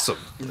awesome.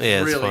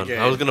 Yeah, it's Really fun. good.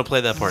 I was going to play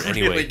that part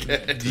anyway. Really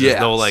good. There's Yeah,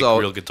 no so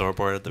real guitar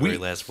part at the very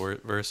last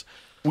verse.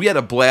 We had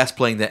a blast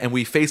playing that, and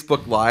we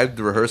Facebook Live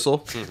the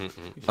rehearsal.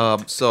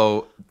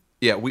 So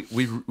yeah,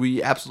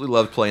 we absolutely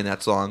loved playing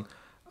that song.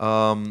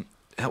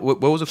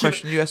 What was the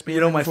question you asked me? You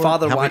know, my before?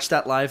 father How many- watched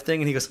that live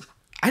thing, and he goes,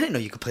 I didn't know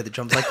you could play the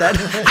drums like that.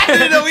 I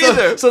didn't know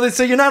either.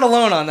 So you're not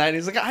alone on that. And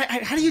he's like,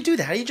 how do you do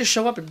that? How do you just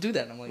show up and do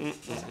that? And I'm like,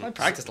 I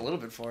practiced a little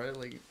bit for it.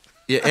 Like,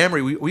 Yeah,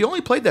 Amory, we only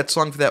played that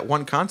song for that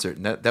one concert,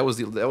 and that was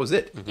it.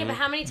 Yeah, but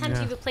how many times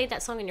have you played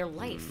that song in your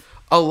life?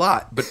 A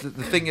lot, but the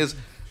thing is,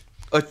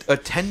 a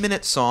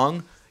 10-minute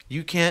song,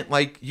 you can't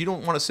you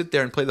don't want to sit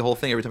there and play the whole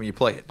thing every time you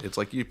play it. It's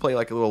like you play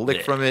like a little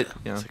lick from it.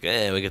 You know? It's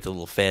like, we get the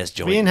little fast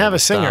joint. We didn't have a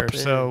Stop.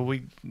 singer, so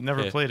we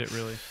never played it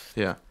really.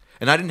 Yeah.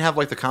 And I didn't have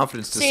the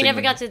confidence to So sing. you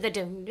never got to the.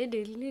 No.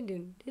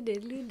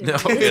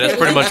 Yeah, that's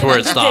pretty much where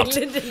it stopped.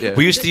 Yeah.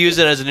 We used to use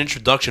it as an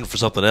introduction for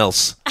something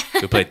else.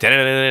 We played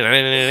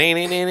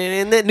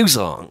that new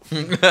song.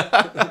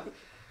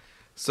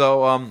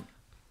 So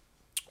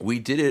we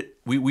did it.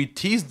 We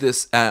teased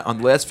this on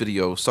the last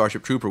video,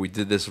 Starship Trooper. We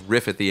did this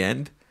riff at the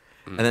end,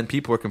 and then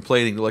people were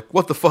complaining. They're like,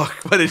 "What the fuck?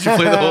 Why did you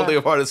play the whole thing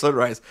of Heart of the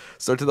Sunrise?"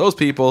 So to those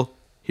people,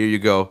 here you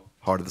go,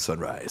 Heart of the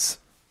Sunrise.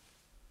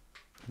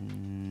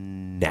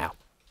 Now.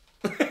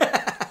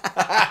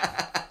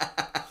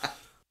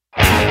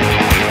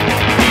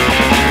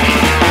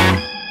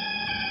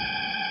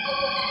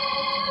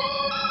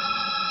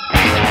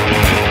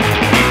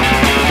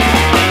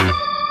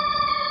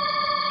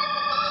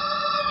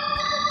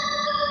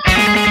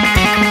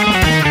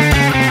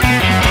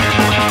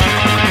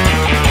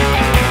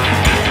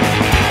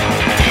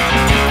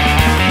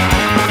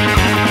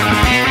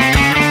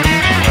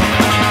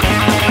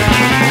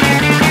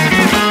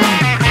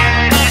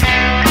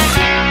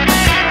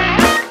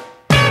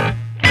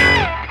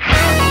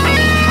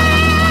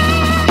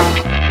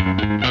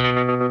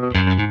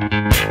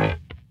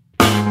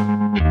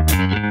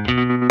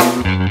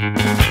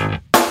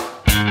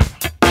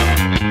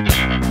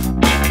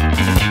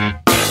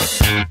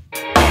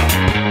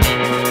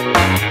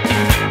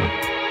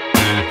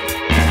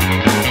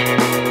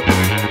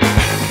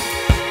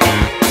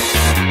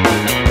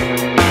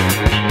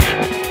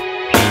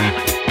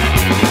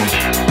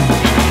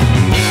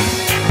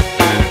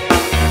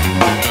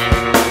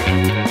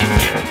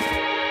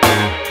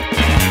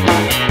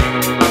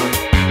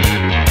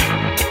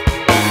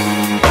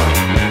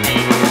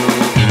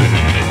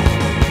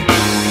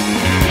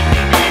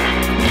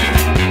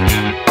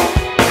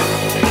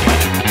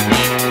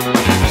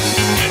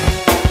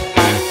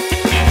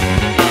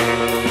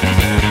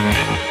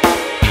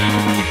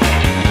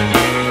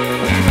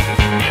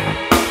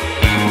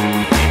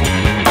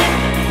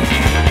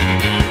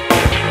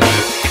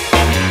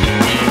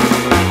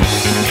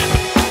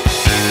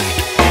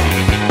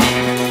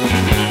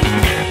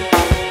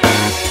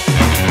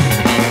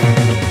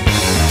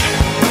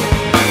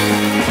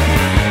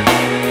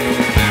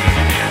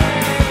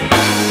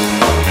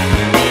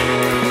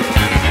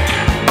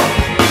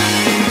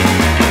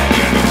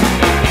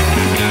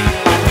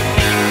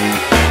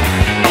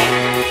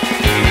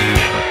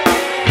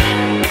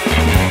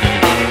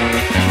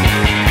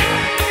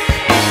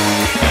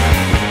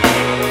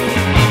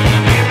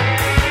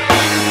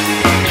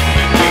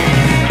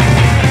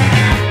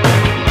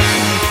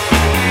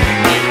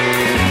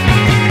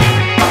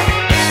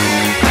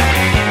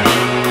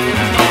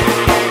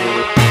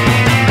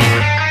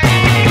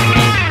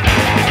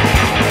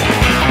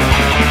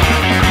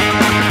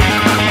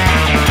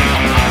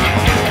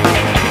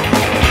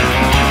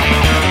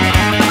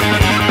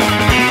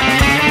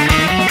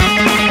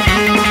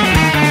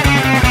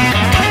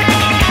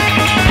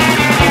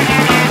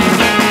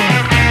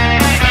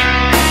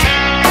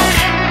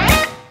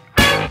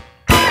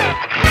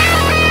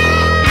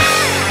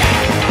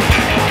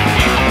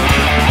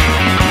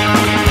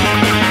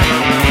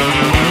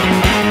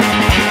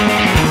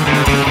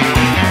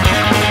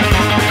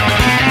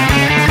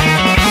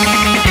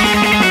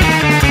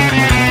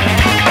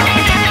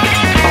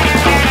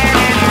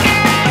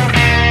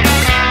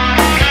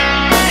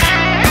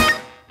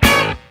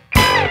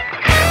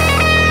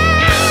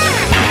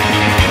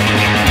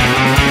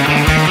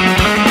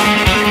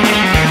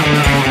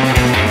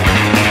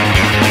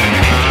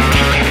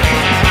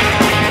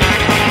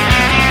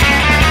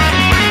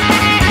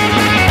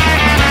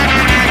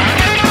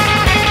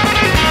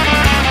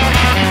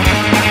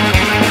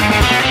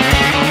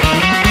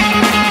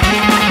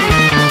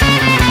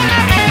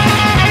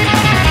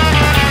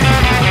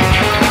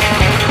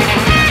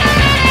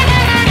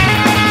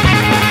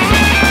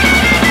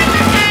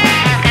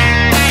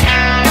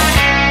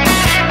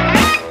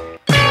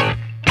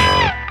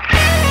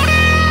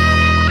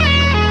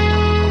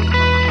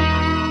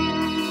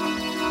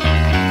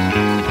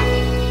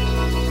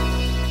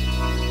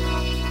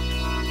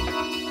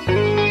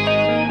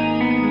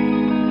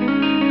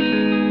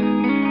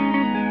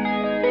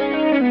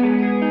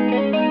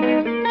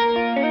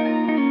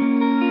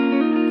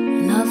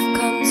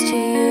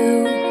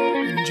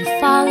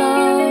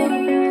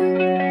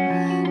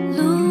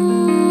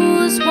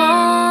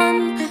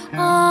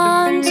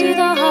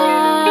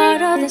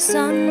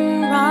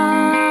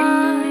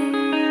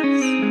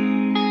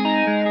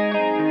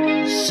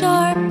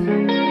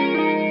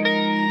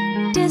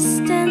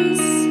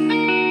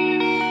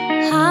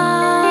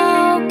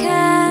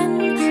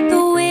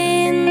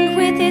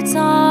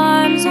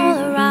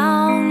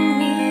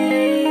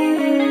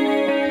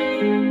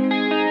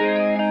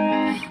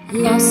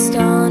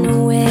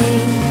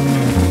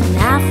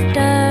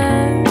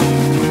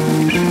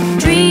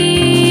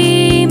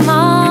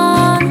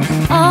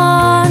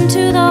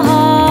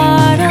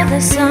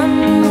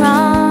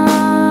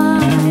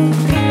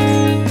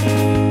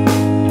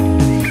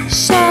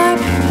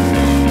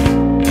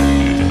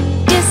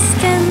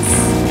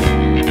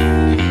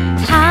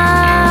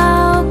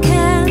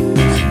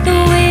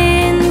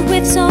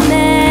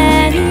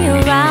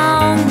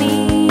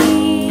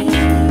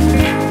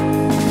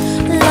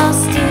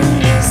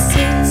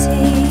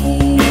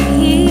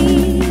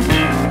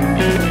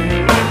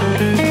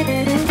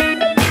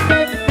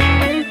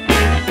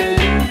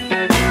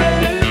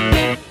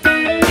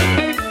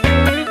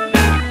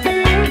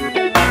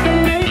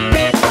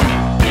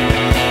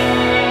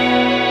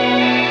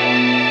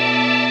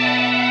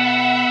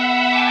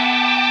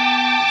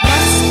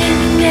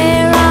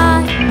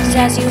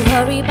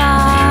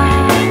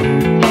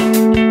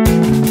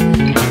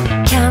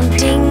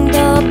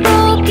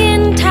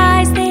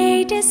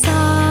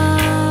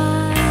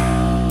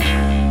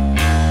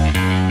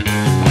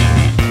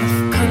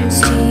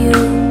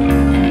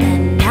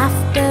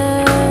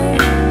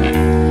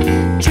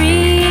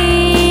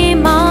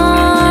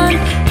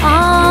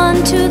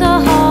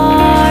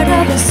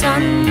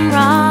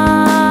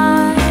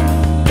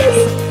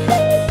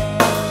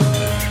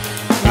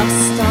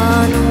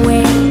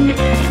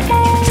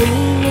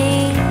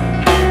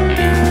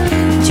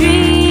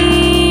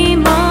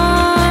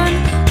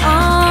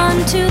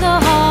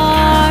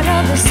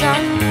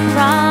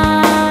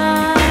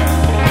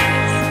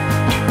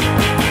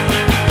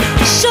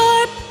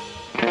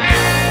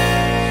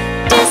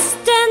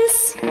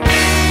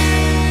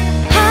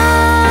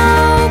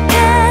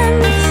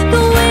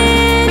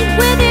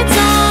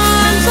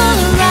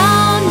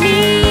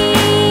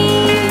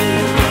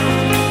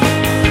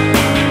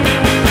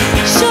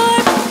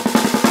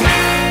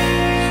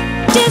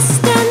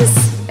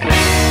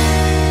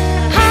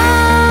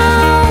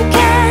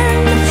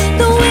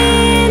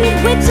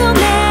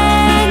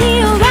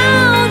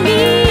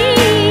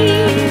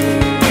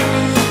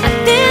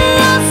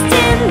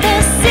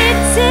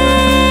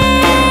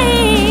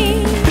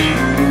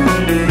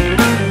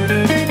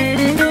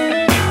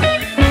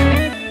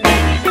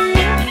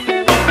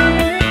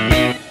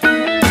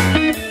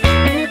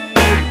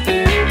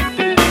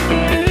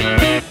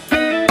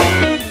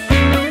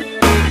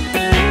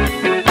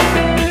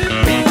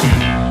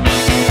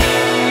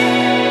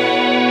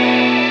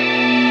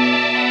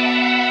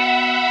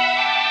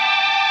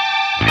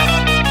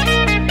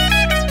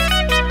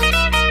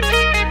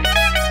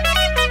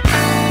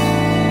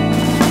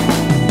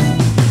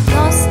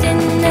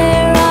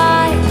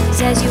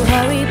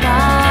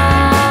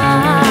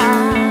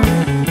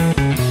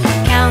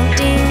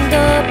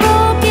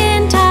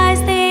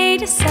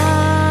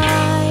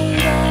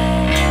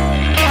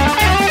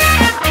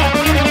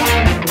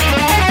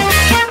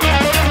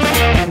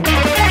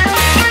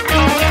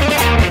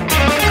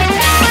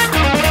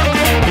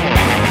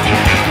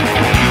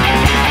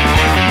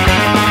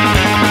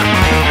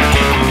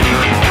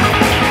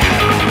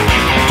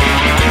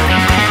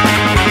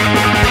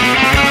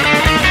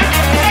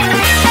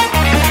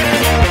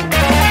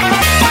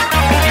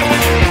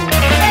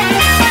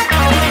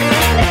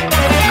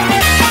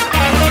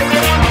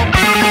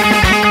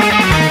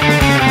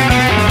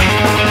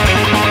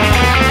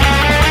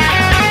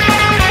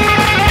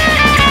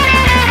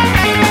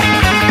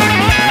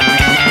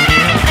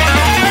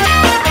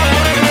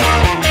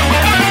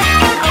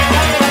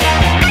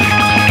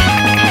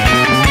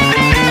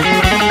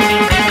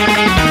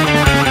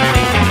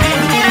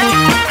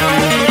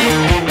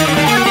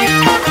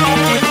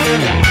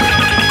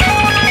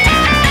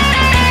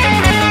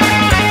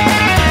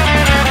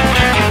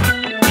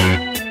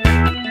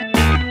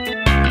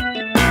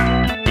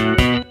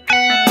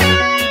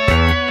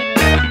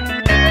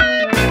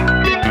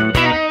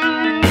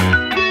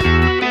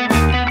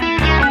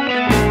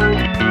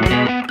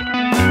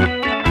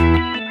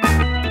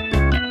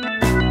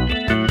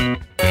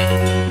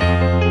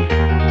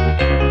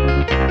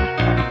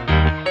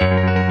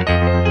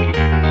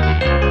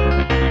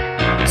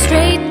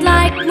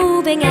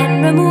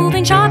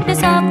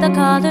 colors of the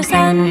color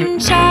sunshine.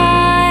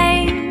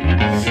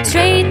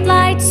 Straight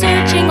lights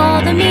searching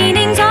all the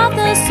meanings of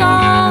the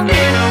song.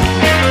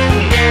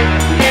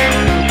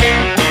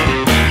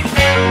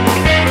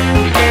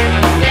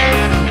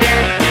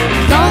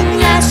 Long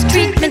last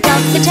treatment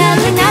of the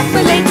telling that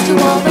relates to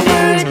all the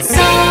words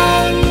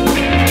sung.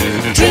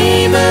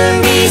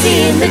 Dreamer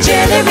easy in the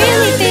chair that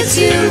really fits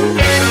you.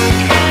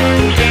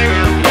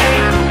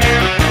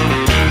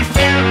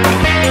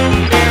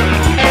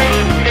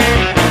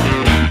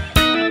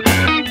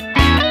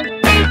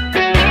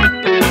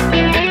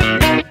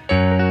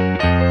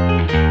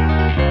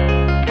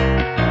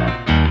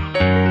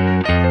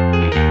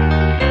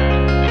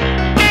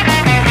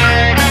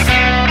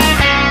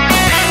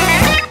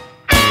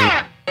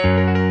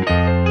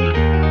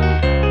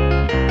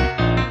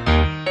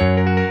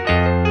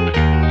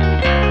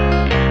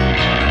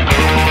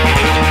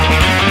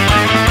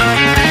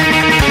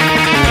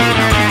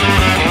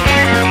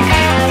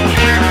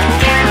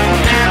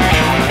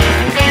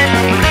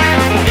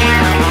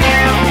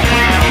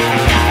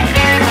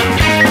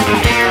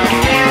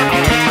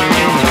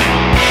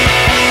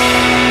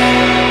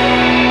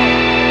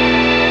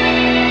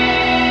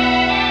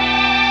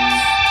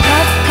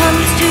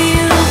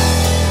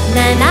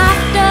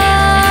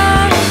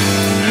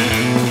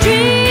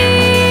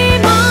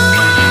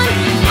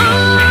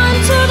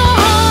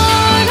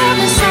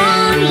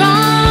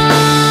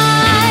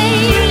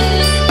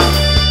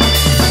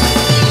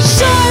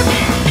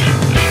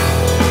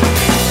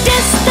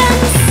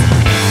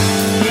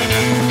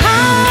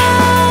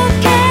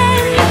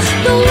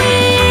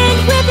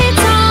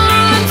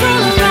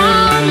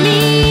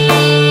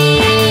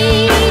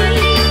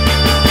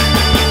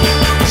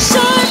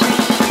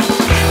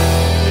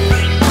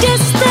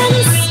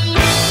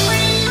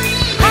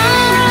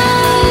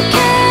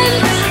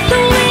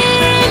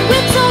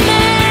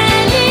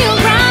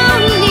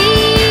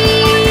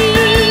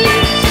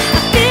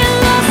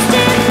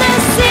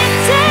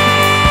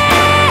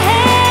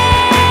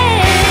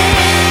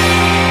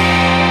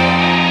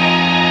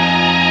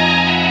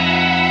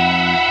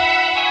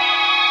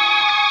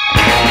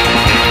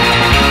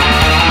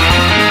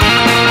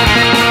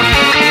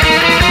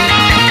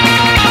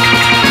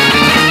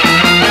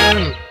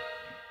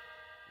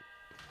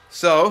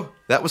 So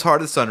that was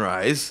Heart of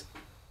Sunrise,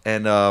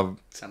 and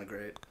Sounded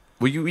great.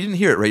 well, you didn't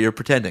hear it, right? You're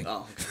pretending.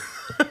 Oh.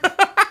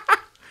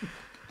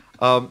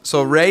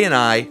 So Ray and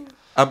I,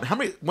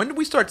 when did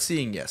we start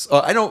seeing Yes?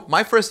 I know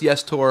my first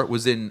Yes tour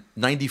was in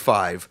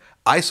 '95.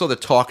 I saw the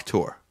Talk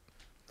tour.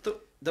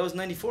 That was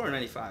 94 or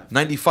 95?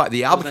 95.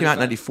 The album came out in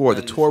 94.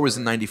 The tour was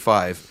in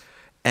 95.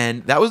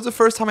 And that was the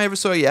first time I ever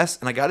saw Yes.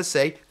 And I got to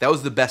say, that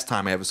was the best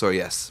time I ever saw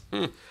Yes.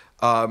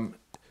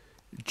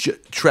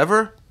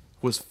 Trevor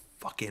was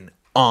fucking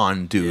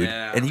on, dude.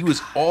 Yeah. And he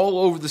was all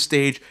over the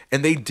stage.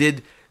 And they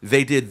did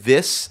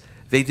this.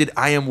 They did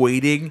I Am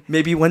Waiting.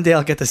 Maybe one day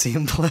I'll get to see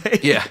him play.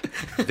 Yeah.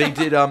 They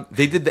did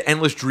The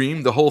Endless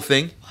Dream, the whole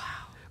thing. Wow.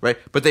 Right?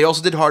 But they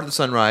also did Heart of the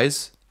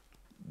Sunrise.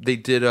 They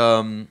did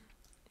And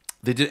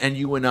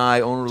You and I,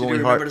 Owner of Did Lonely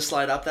you Heart. remember to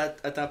slide up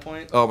at that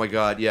point? Oh my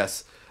God,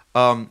 yes.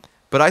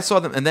 But I saw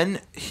them, and then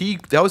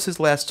that was his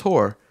last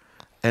tour,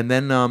 and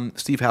then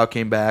Steve Howe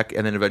came back,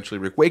 and then eventually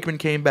Rick Wakeman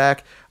came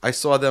back. I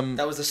saw them.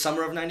 That was the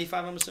summer of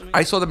 95, I'm assuming?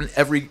 I saw them in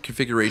every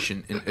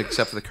configuration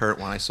except for the current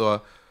one. I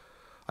saw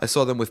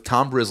them with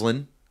Tom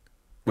Brislin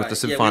with the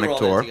Symphonic we were all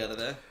Tour. there together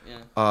there.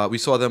 Yeah. We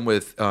saw them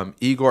with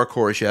Igor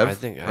Koreshev I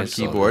think I on saw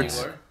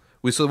keyboards. Igor.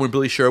 We saw them when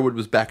Billy Sherwood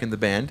was back in the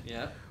band.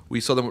 Yeah. We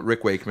saw them with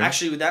Rick Wakeman.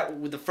 Actually,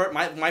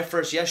 my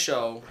first Yes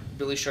show,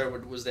 Billy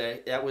Sherwood was there.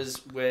 That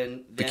was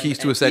when The Keys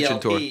to Ascension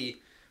tour.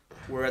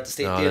 Were at the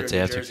State No, Theater that's in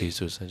New after Jersey. Keys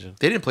to Ascension.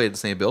 They didn't play at the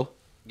same bill.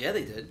 Yeah,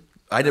 they did.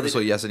 I never they saw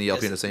did. Yes and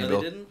ELP in the same No,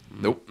 bill. they didn't?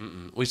 Nope.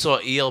 We saw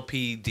ELP,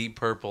 Deep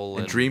Purple,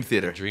 And Dream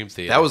Theater. Dream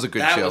Theater. That was a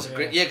good That show. was a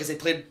great. Yeah, because they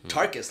played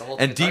Tarkus the whole.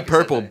 And time. Deep Tarkus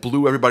Purple that day.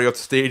 blew everybody off the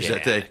stage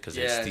that day. because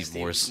it's Steve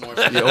Morse. Yeah,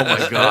 oh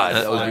my God,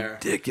 that was Fire.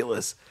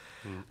 ridiculous.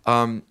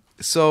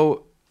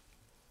 So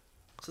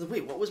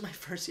wait, what was my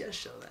first Yes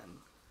show then?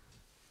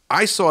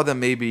 I saw them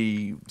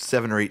maybe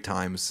 7 or 8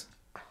 times.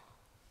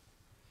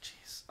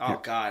 Jeez. Oh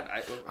God.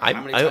 How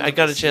many I times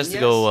got a have chance seen to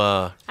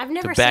go I've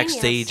never to seen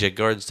backstage Yes. at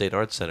Garden State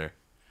Arts Center.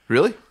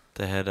 Really?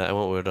 They had I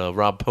went with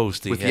Rob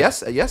Post. With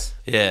Yes? Yes?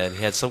 Yeah, and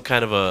he had some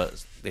kind of a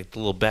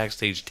little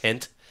backstage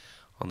tent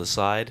on the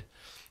side,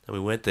 and we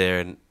went there,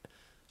 and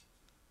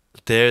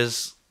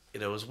there's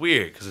it was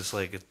weird because it's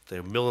like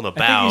they're milling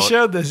about. I think you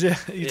showed this. Yeah,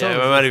 you Yeah, told I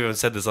us. might have even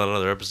said this on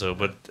another episode,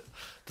 but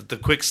the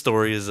quick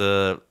story is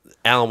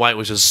Alan White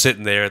was just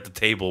sitting there at the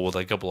table with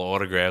like a couple of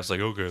autographs,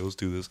 like, okay, let's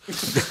do this.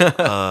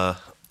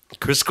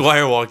 Chris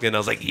Squire walked in. I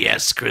was like,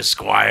 yes, Chris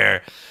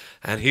Squire.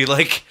 And he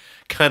like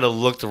kind of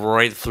looked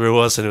right through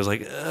us and he was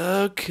like,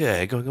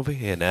 okay, going over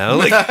here now.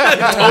 Like,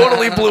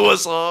 totally blew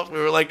us off. We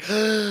were like,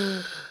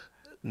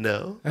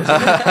 no.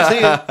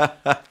 See ya.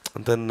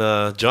 And then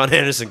John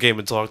Anderson came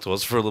and talked to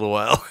us for a little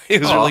while. He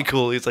was really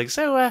cool. He's like,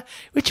 so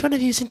which one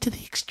of you is into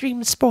the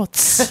extreme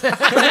sports? We're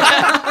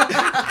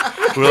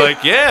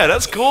like, yeah,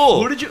 that's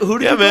cool. Who did you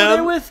Yeah, go there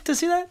man. with to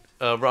see that?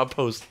 Rob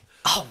Post.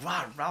 Oh,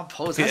 Rob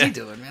Pose. How's he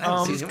doing, man? I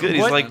haven't seen him Good. in a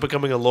He's What? like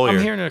becoming a lawyer.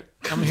 I'm hearing like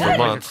a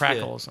months, crackle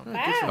yeah. or something.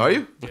 Are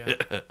you?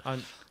 Yeah.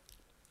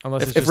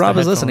 Unless it's If just Rob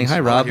the is listening, hi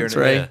headphones. Rob, hearing it's it,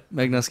 Ray yeah.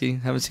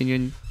 Magnuski. Haven't seen you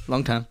in a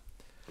long time.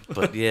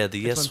 But yeah,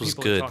 the That's yes when was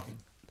people are good. talking.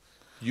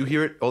 You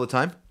hear it all the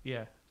time?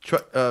 Yeah.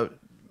 Move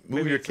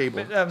Maybe your it's-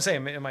 cable. I'm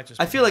saying it might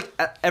just. I feel like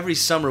every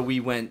summer we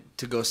went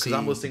to go see. Because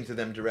I'm listening to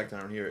them direct and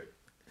I don't hear it.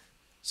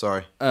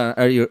 Sorry.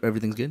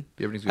 Everything's good?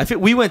 Everything's good. I feel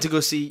we went to go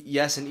see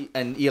Yes and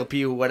ELP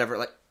or whatever,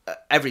 like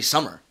every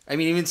summer. I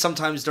mean, even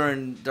sometimes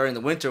during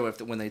the winter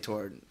when they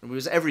toured. It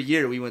was every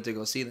year we went to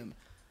go see them.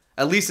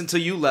 At least until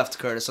you left,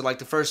 Curtis. So like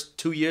the first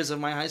 2 years of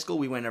my high school,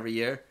 we went every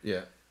year.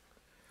 Yeah.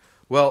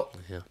 Well,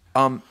 Yeah.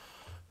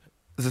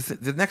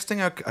 the next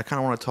thing I kind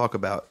of want to talk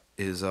about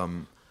is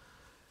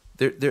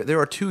there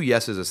are two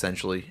yeses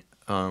essentially.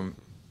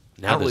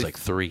 Now there's like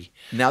three.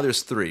 Now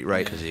there's three,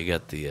 right? Because you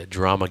got the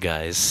drama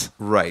guys,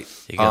 Right.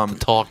 you got the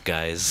talk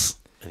guys,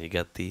 and you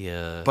got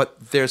the.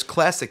 But there's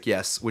classic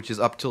yes, which is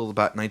up till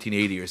about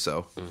 1980 or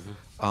so,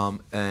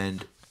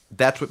 and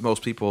that's what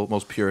most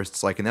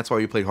purists like, and that's why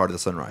we played Heart of the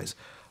Sunrise,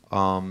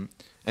 and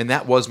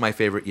that was my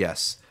favorite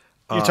yes.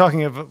 You're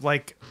talking of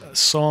like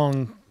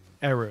song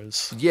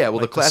eras. Yeah, well,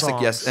 like the classic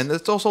yes, songs. and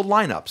it's also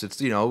lineups. It's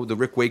the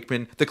Rick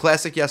Wakeman, the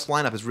classic yes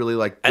lineup is really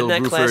like Bill and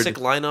that Bruford. classic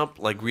lineup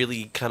like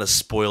really kind of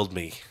spoiled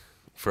me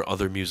for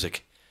other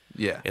music.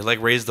 Yeah, It like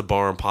raised the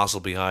bar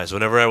impossibly high. So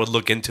whenever I would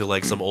look into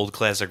like some old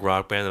classic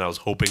rock band that I was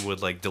hoping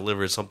would like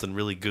deliver something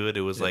really good,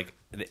 it was like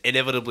it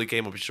inevitably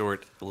came up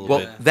short a little well,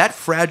 bit. that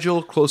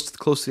fragile, close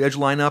to the edge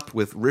lineup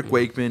with Rick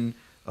Wakeman,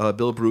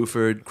 Bill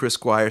Bruford, Chris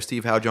Squire,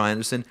 Steve Howe, John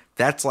Anderson.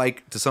 That's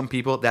like to some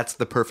people, that's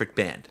the perfect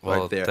band Well,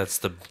 right there. that's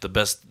the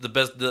best,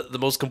 the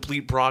most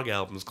complete prog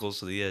album is Close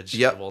to the Edge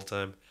Yep. of all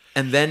time.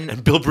 And then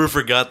And Bill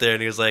Bruford got there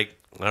and he was like,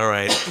 "All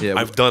right, Yeah,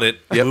 I've done it.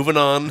 Yep. Moving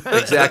on."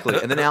 exactly.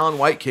 And then Alan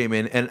White came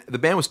in, and the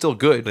band was still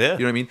good. Yeah. You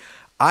know what I mean?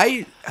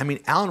 I mean,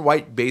 Alan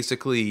White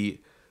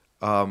basically,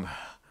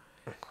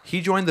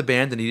 he joined the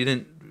band and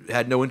he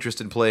had no interest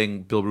in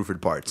playing Bill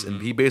Bruford parts,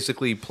 and he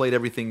basically played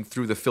everything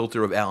through the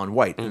filter of Alan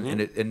White,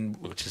 and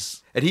Which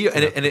is, and he and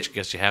which I it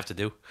guess you have to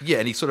do. yeah,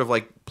 and he sort of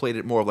like played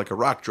it more like a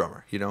rock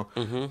drummer,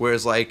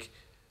 whereas like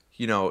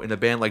in a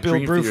band like Bill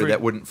Dream Theater Bruford-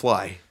 that wouldn't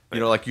fly.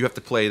 Like you have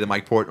to play the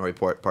Mike Portnoy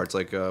parts,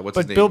 like what's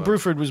his But name? Bill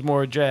Bruford was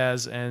more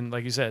jazz, and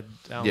like you said,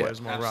 Alan Yeah. White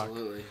was more rock.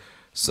 Absolutely.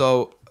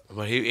 So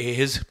But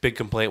his big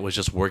complaint was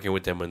just working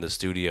with them in the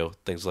studio.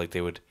 Things like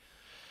they would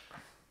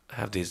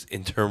have these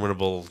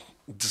interminable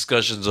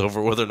discussions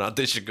over whether or not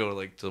they should go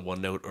like to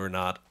one note or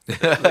not.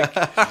 Like,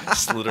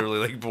 just literally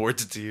like bored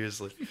to tears.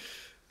 Like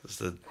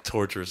it's a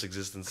torturous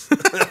existence.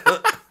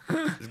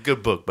 It's a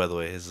good book, by the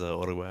way. His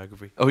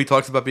autobiography. he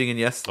talks about being in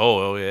Yes.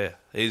 Oh yeah.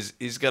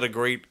 He's got a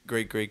great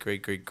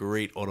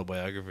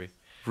autobiography.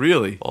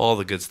 Really? All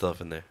the good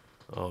stuff in there.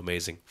 Oh,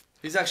 amazing.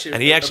 He's actually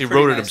And he a actually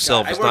pretty wrote it nice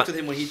himself. guy. It's I worked not- with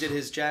him when he did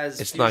his jazz.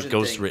 it's not fusion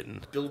ghost thing.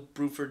 written. Bill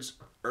Bruford's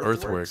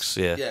Earthworks,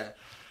 yeah. Yeah,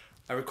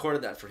 I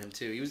recorded that for him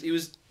too. He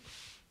was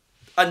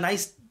a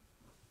nice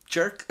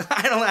jerk.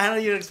 I don't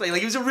even explain. Like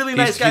he was a really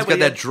nice guy. He's but got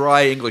he that had-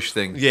 dry English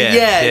thing.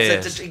 Yeah.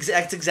 That's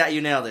exact. You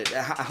nailed it.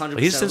 100%.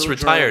 He's since Little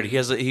retired. drone. He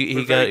has he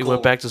We're very he cool.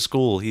 went back to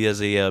school. He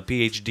has a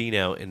PhD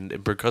now in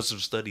percussive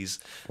studies.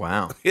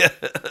 Wow.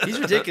 He's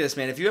ridiculous,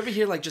 man. If you ever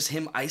hear like just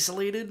him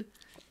isolated,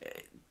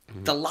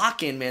 the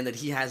lock-in, man, that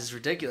he has is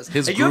ridiculous.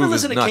 His Did you ever groove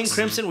is listen to King nuts.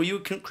 Crimson? Were you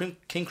King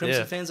Crimson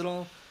Yeah. fans at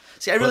all?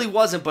 See, I really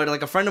wasn't, but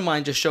like a friend of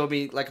mine just showed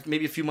me, like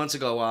maybe a few months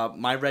ago,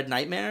 My Red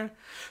Nightmare.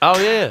 Oh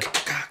yeah,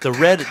 the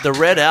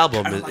red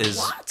album I'm like, is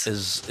what?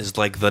 is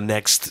like the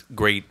next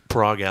great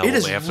prog album. It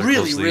is after really,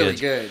 Close to the really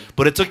Edge. good.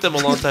 But it took them a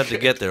long time to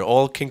get there.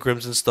 All King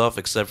Crimson stuff,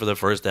 except for the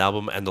first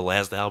album and the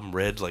last album,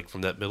 Red, like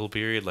from that middle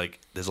period, like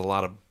there's a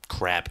lot of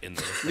crap in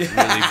there. Like,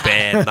 really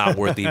bad, not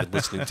worth even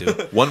listening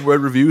to. One word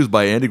reviews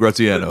by Andy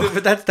Graziano.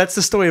 But that's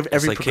the story of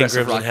every like King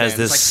progressive Crimson rock has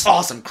band. It's this- like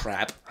awesome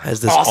crap.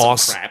 Has this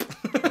awesome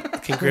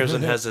crap. King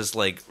Crimson has this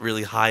like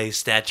really high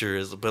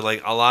stature, but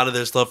like a lot of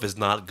their stuff is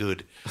not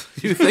good.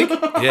 You think?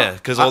 Yeah,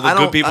 because all the I good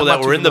don't- people I'm that not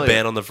were too in the familiar.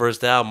 band on the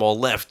first album all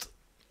left.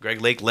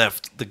 Greg Lake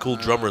left. The cool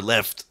drummer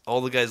left.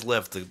 All the guys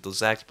left. The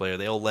sax player,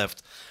 they all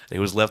left. And he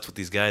was left with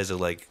these guys that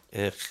like,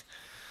 eh.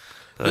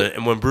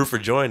 And when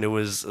Bruford joined, it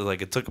was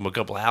like it took him a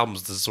couple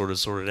albums to sort of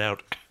sort it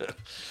out.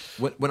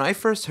 When I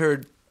first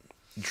heard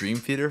Dream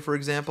Theater, for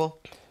example,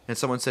 and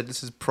someone said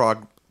this is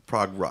prog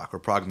rock or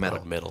prog metal,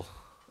 Like metal.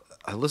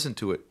 I listened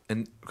to it,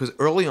 and because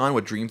early on,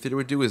 what Dream Theater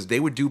would do is they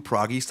would do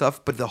proggy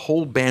stuff, but the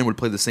whole band would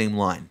play the same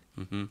line.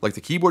 Like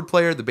the keyboard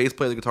player, the bass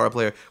player, the guitar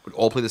player would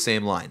all play the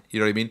same line.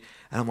 You know what I mean?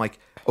 And I'm like,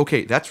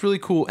 okay, that's really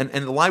cool. And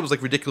the line was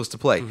like ridiculous to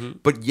play.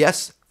 But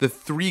yes, the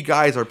three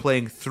guys are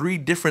playing three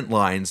different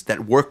lines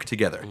that work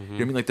together. You know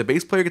what I mean? Like the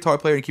bass player, guitar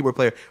player, and keyboard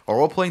player are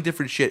all playing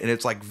different shit, and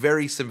it's like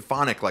very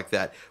symphonic like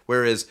that.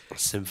 Whereas,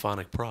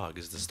 Symphonic prog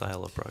is the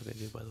style of prog they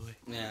do, by the way.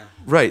 Yeah.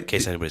 right, In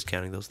case anybody's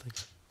counting those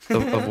things.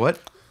 of what?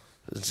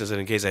 It's just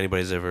in case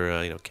anybody's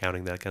ever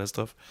counting that kind of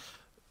stuff.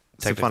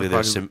 Symphonic Technically,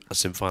 there's prog- a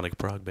symphonic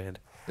prog band.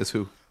 Is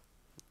who?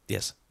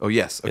 Yes. Oh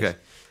yes, okay.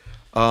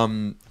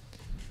 Yes.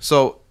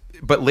 So,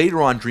 but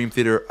later on, Dream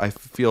Theater, I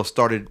feel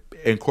started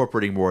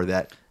incorporating more of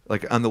that.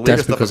 Like on the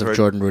latest That's because stuff I've of heard,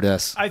 Jordan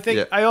Rudess. I think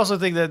Yeah. I also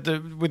think that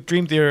with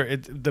Dream Theater,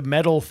 the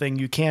metal thing,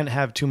 you can't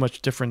have too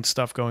much different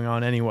stuff going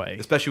on anyway.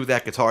 especially with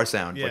that guitar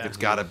sound, like Yeah. it's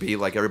got to be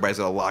like everybody's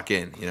got to lock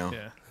in, you know.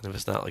 Yeah. And if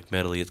it's not like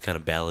metally, it's kind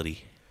of ballady.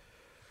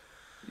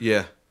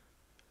 Yeah.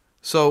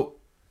 So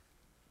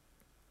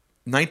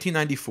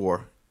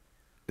 1994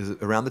 is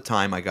around the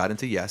time I got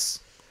into Yes,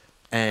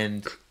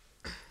 and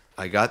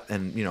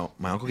you know,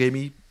 my uncle gave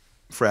me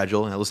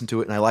Fragile, and I listened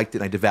to it, and I liked it,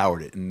 and I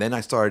devoured it, and then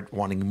I started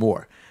wanting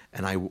more.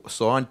 And I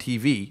saw on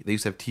TV, they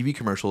used to have TV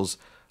commercials,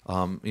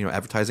 you know,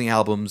 advertising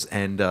albums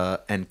and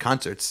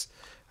concerts.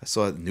 I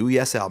saw a new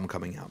Yes album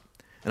coming out,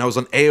 and I was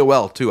on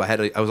AOL too.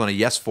 I was on a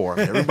Yes forum.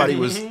 And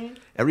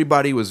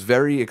everybody was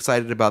very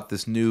excited about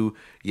this new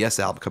Yes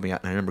album coming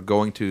out. And I remember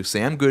going to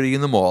Sam Goody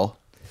in the mall,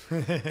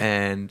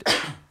 and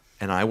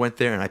I went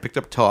there and I picked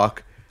up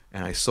Talk,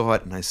 and I saw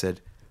it, and I said,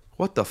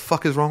 "What the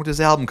fuck is wrong with this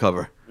album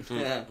cover?"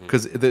 Yeah.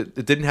 Because it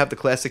didn't have the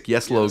classic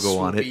Yes logo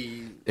on it.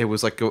 swoopy- It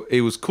was like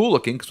it was cool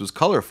looking because it was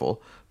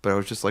colorful, but I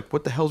was just like,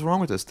 "What the hell's wrong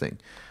with this thing?"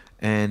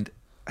 And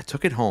I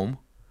took it home,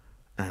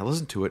 and I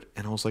listened to it,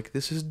 and I was like,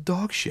 "This is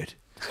dog shit."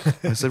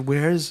 I said,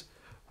 "Where's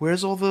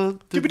all the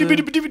where's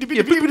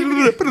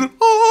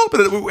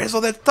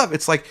all that stuff?"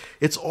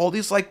 It's all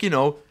these like, you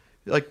know,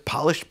 like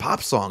polished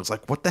pop songs.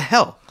 Like, what the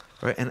hell,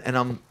 right? And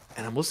I'm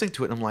listening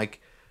to it, and I'm like,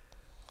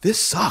 this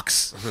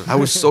sucks. I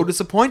was so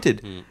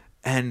disappointed,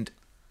 and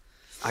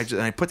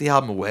I put the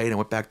album away, and I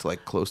went back to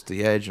like Close to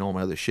the Edge and all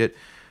my other shit,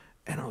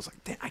 and I was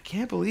like, damn, I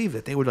can't believe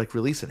that they would like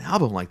release an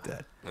album like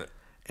that.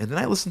 And then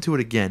I listened to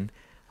it again.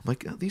 I'm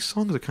like, oh, these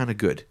songs are kind of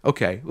good.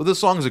 Okay, well the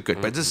songs are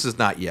good, but this is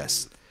not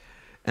Yes.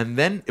 And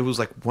then it was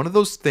like one of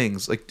those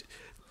things. Like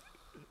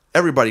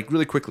everybody,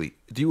 really quickly,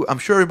 I'm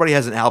sure everybody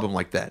has an album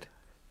like that.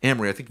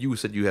 Amory, I think you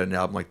said you had an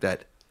album like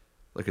that,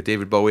 like a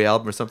David Bowie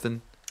album or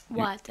something.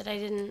 What? That I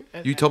didn't.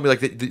 You told me like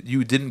that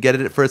you didn't get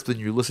it at first, but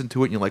then you listened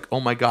to it and you're like, oh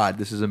my god,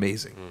 this is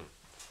amazing.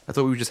 I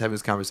thought we were just having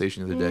this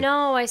conversation the other day.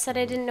 No, I said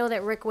I didn't know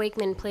that Rick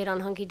Wakeman played on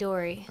Hunky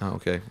Dory. Oh,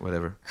 okay,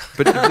 whatever.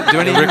 But do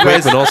any of you Rick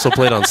guys? Wakeman also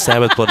played on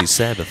Sabbath Bloody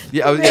Sabbath.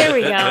 Yeah, oh, There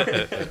yeah. we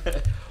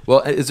go.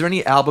 Well, is there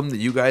any album that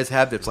you guys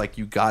have that's like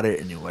you got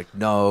it and you're like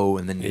no,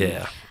 and then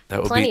Yeah, that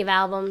would Plenty be. of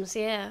albums,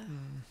 yeah.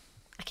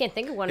 I can't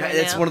think of one Yeah, right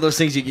it's now. one of those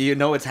things you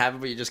know it's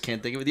happened, but you just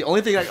can't think of it. The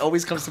only thing that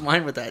always comes to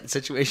mind with that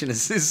situation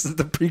is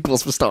the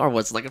prequels for Star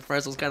Wars. Like at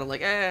first it was kind of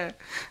like, and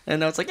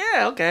now it's like,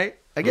 yeah, okay,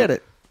 I get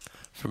it.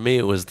 For me,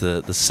 it was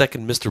the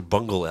second Mr.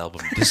 Bungle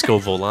album, Disco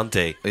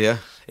Volante. Yeah.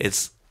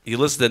 It's you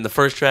listen, and the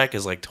first track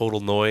is like total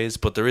noise,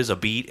 but there is a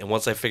beat. And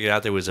once I figured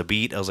out there was a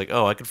beat, I was like,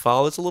 oh, I can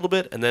follow this a little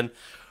bit. And then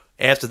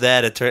after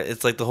that,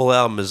 it's like the whole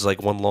album is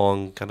like one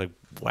long kind of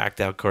whacked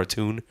out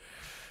cartoon.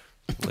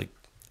 Like,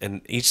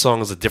 and each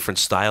song is a different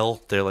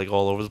style. They're like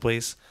all over the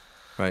place.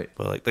 Right.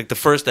 But like the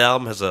first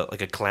album has a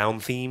clown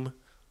theme,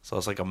 so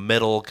it's like a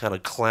metal kind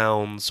of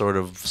clown sort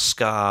of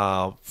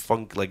ska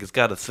funk. Like it's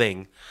got a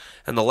thing.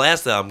 And the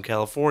last album,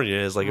 California,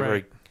 is like a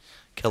very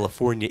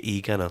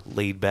California-y kind of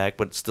laid back,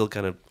 but still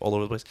kind of all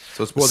over the place.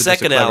 So it's more the than just a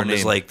second clever album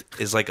name.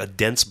 is like a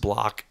dense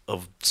block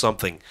of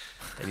something,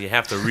 and you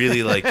have to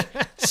really like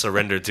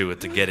surrender to it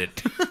to get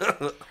it.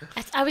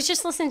 I was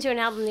just listening to an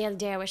album the other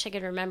day. I wish I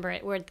could remember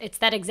it. Where it's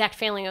that exact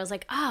feeling. I was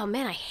like, "Oh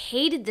man, I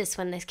hated this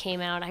when this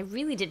came out. I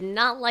really did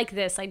not like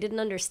this. I didn't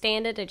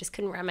understand it. I just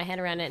couldn't wrap my head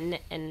around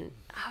it." And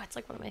it's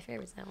like one of my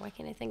favorites now. Why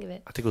can't I think of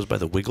it? I think it was by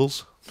the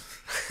Wiggles.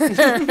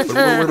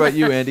 What about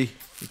you, Andy?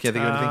 You can't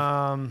think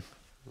of anything.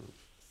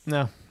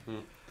 No,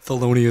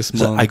 Thelonious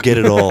So I get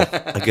it all.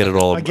 I get it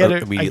all. I get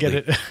it. I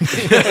Immediately. get it.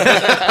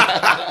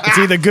 It's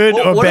either good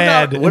or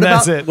bad, and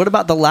that's it. What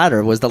about The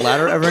Ladder? Was The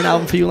Ladder ever an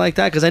album for you like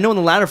that? Because I know when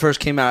The Ladder first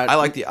came out, I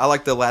like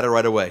the Ladder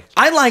right away.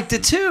 I liked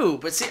it too.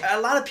 But see, a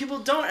lot of people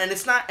don't, and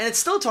it's not, and it's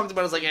still talked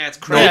about as like, it's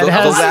No, crazy. it the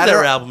has- A lot of Ladder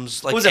their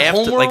albums, like Was it after,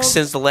 like Homeworld?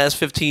 since the last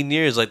 15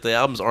 years, like the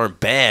albums aren't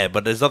bad,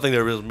 but there's nothing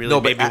that really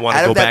No, made but me want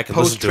out to go of that back and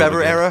listen to them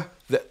post-Trevor again.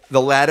 era,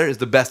 the Ladder is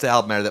the best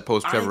album out of that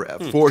post-Trevor era,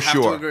 for have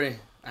sure. To agree.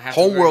 I have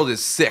to Homeworld agree.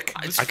 is sick.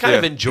 I kind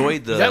of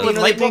enjoyed the that You know, they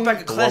brought Lightning-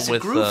 back a the one classic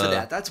with, groove for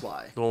that. That's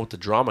why. the one with the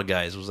drama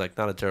guys was like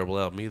not a terrible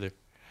album either.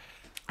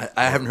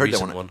 I haven't heard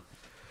that Recent one.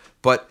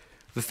 But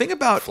the thing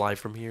about Fly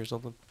From Here or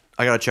something.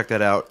 I gotta check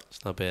that out.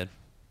 It's not bad.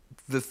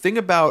 The thing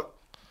about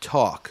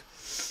Talk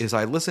is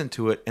I listened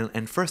to it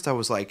and first I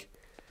was like,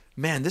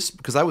 man, this,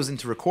 because I was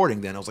into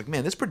recording then. I was like,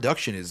 man, this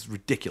production is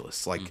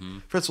ridiculous. Like,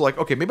 first of all, like,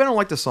 okay, maybe I don't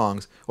like the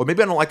songs, or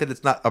maybe I don't like that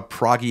it's not a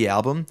proggy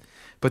album,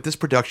 but this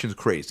production's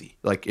crazy.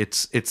 Like,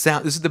 this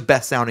is the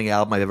best sounding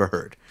album I've ever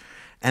heard.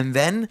 And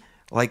then,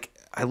 like,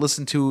 I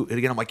listened to it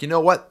again. I'm like, you know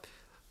what?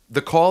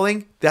 The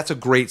Calling, that's a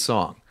great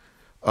song.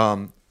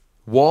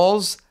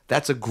 Walls,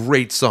 that's a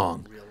great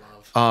song.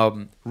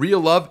 Real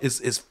Love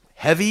is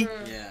heavy.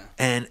 Yeah.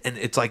 And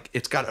it's like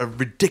it's got a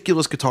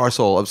ridiculous guitar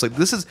solo. I was like,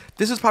 this is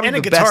probably And the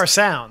a guitar best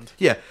sound.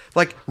 Yeah,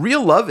 like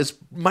Real Love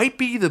might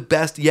be the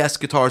best Yes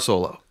guitar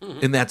solo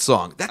in that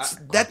song. That's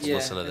Yeah,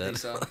 Listen to I that. think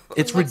so.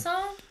 it's What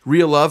song?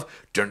 Real Love.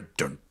 Dun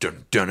dun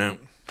dun dun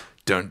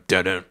dun dun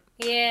dun. Dun.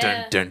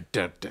 Yeah. Dun,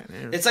 dun, dun,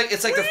 dun. It's like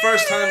the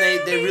first time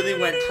they really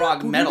went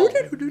prog metal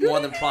more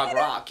than prog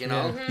rock, you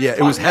know? Yeah, it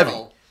Prog was heavy.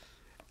 metal.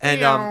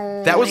 And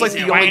that was like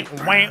the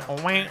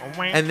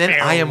only. And then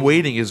I Am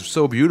Waiting is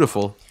so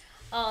beautiful.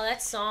 Oh,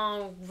 that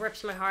song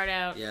rips my heart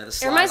out. Yeah, the it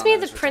slide reminds on me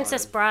of that the is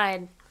Princess retarded.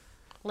 Bride,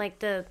 like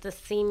the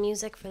theme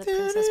music for the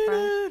Princess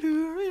Bride.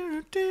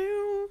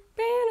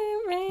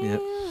 Yeah.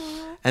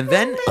 And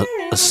then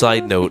A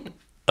side note,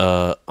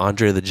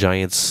 Andre the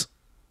Giant's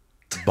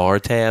bar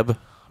tab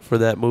for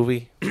that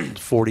movie,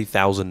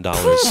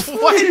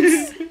 $40,000.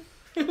 what?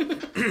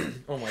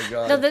 Oh my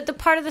god. No, the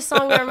part of the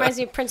song that reminds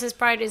me of Princess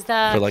Bride is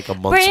the For like a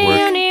month's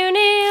work.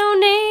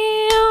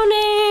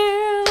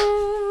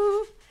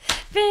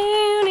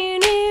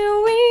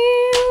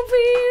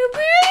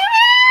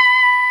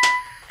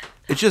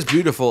 It's just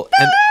beautiful.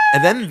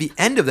 And then the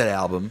end of that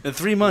album, In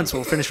 3 months,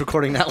 we'll finish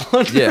recording that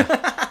one.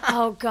 yeah.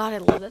 Oh God, I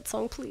love that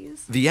song.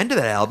 Please. The end of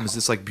that album is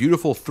this like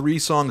beautiful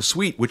 3-song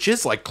suite, which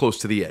is like close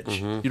to the edge.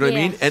 You know what I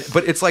Yeah. mean?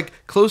 But it's like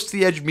close to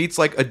the edge meets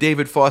like a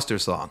David Foster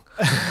song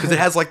because it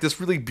has like this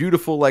really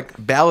beautiful like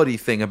ballady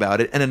thing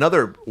about it, and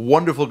another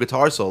wonderful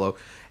guitar solo.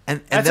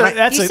 And That's then a,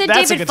 that's You a, said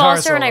that's a David guitar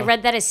Foster, solo. and I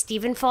read that as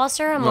Stephen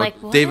Foster. I'm no, like,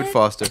 what? David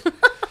Foster.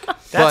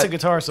 That's but a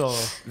guitar solo.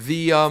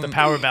 The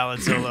Power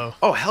ballad solo.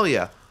 oh hell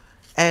yeah,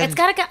 and It's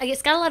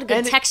got a lot of good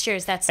And it-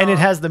 textures. That song. And it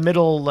has the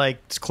middle, like,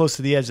 it's close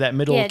to the edge, that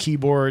middle Yeah.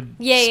 keyboard,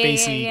 Yeah, yeah,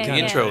 spacey yeah, yeah, The kind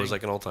yeah. of intro thing. is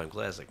like an all-time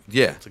classic.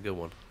 Yeah. It's a good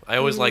one. I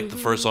always liked the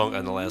first song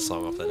and the last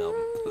song off that album.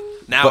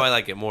 Now I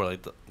like it more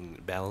like the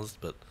balanced,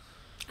 but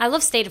I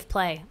love State of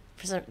Play.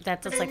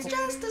 That's like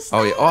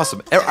oh yeah,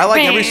 awesome. I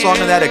like every song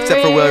on that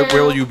except for Where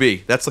Will You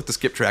Be. That's like the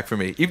skip track for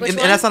me. Even, Which and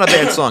one? that's not a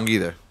bad song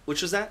either.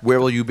 Which was that? Where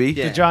Will You Be?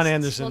 Yeah. The John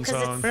Anderson Well, 'cause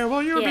it's- song. Where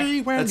will you Yeah.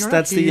 be when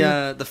That's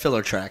you're the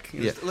filler track.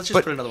 Yeah. Let's just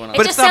But- put another one on. it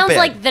but just it's not sounds bad.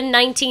 like the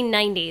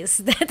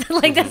 1990s.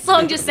 Like that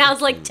song just sounds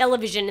like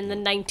television in the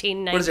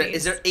 1990s. What is there?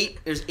 Is there 8?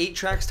 There's 8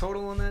 tracks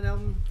total on that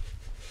album.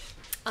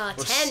 10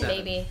 7?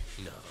 maybe?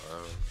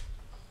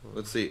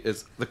 Let's see.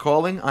 It's The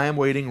Calling, I Am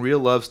Waiting, Real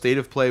Love, State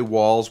of Play,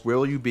 Walls, Where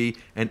Will You Be,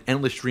 and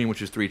Endless Dream,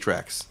 which is 3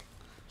 tracks.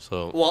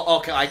 so Well,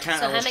 okay, I count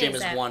So how Endless many Dream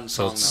is as that? one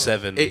so song. it's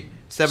though.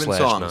 7 slash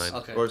songs.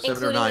 9. Okay. Or 7 or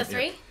Including 9. the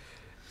 3?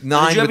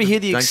 9 Did you ever with hear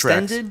the 9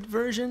 tracks. extended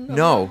version? of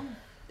No.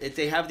 that?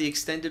 They have the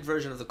extended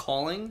version of The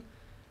Calling.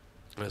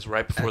 It's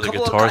right before A the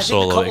couple of- I guitar think a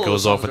solo. couple It of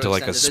goes songs off are into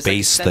like a extended. There's,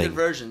 space extended thing.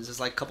 versions. There's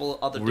like a couple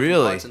of other different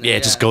Really? parts in Yeah,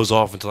 it just goes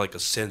off into like a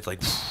synth,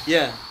 like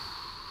Yeah,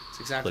 it's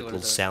exactly like what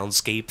little it does.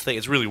 soundscape thing.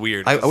 It's really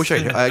weird. I wish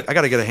I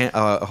got to get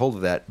a hold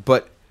of that.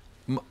 But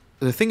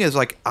the thing is,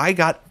 like,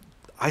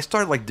 I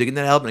started like digging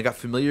that album and I got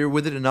familiar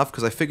with it enough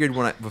because I figured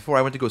before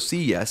I went to go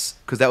see Yes,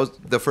 because that was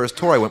the first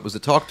tour I went was the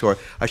Talk tour.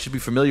 I should be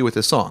familiar with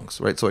the songs,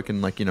 right? So I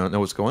can like know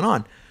what's going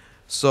on.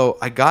 So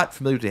I got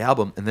familiar with the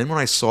album, and then when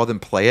I saw them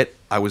play it,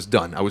 I was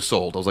done. I was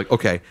sold. I was like,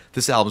 okay,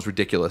 this album's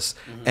ridiculous.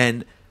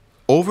 And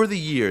over the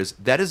years,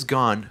 that has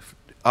gone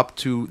up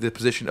to the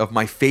position of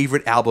my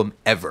favorite album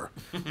ever.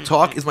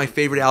 Talk is my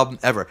favorite album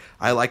ever.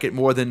 I like it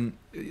more than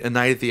A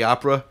Night at the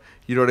Opera.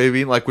 You know what I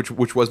mean? Like which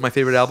was my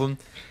favorite album.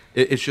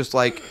 It's just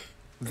like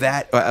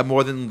that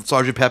more than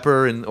Sgt.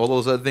 Pepper and all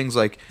those other things.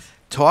 Like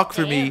Talk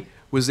for me Damn.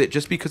 was it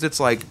just because it's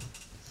like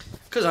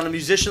Because on a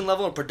musician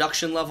level, a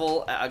production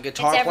level, a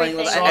guitar It's playing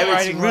level,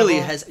 everything. it really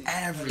Songwriting has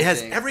everything. it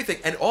has everything,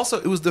 and also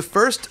it was the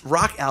first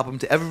rock album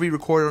to ever be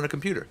recorded on a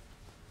computer.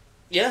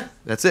 Yeah.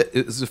 That's it.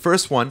 It was the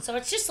first one. So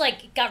it's just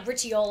like got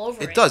Richie all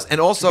over it. It does,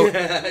 and also,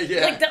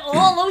 Yeah. Like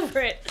all over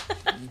it.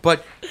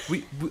 but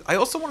I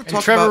also want to And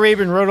talk Trevor about.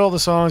 Rabin wrote all the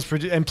songs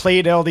and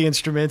played all the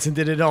instruments and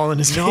did it all in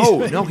his No,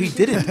 basement. no, he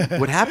didn't.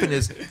 What happened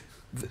is,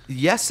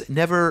 Yes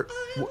never,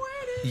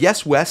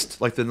 Yes West,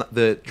 like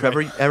the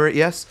Trevor era,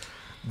 Yes,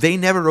 they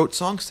never wrote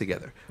songs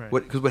together. Right.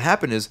 Because what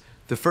happened is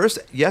the first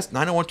Yes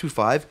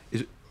 90125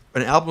 is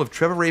an album of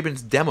Trevor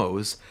Rabin's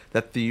demos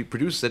that the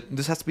producer said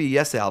this has to be a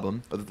Yes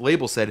album. Or the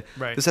label said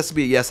Right. this has to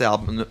be a Yes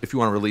album if you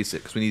want to release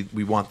it because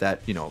we want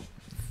that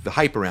the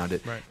hype around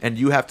it, Right. and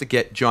you have to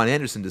get John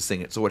Anderson to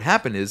sing it. So what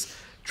happened is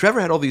Trevor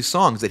had all these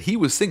songs that he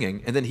was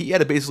singing, and then he had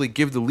to basically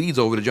give the leads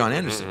over to John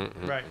Anderson.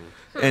 Right.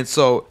 And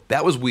so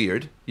that was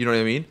weird. You know what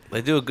I mean?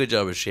 They do a good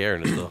job of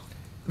sharing it though.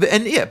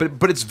 And yeah,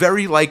 but it's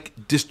very like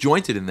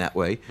disjointed in that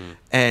way.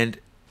 And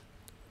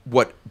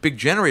what Big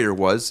Generator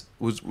was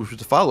which was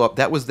the follow up.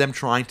 That was them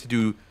trying to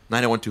do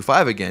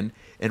 90125 again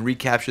and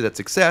recapture that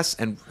success.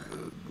 And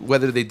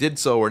whether they did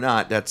so or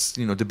not, that's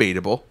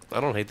debatable. I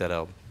don't hate that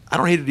album. I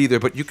don't hate it either,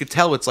 but you could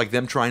tell it's like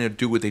them trying to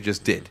do what they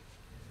just did,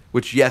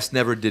 which Yes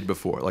never did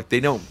before. Like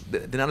they're not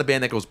a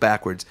band that goes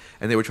backwards,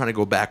 and they were trying to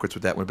go backwards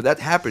with that one. But that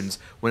happens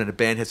when a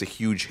band has a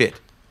huge hit.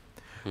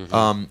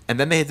 And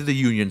then they did the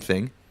Union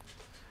thing,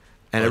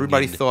 and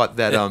everybody Onion. thought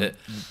that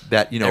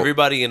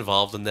Everybody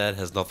involved in that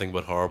has nothing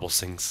but horrible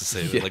things to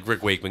say. Yeah. Like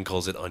Rick Wakeman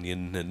calls it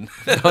onion, and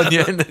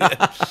Onion.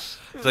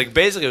 it's like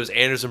basically it was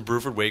Anderson,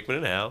 Bruford, Wakeman,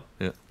 and Howe.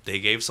 Yeah. They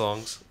gave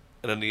songs,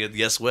 and then the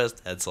Yes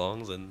West had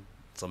songs, and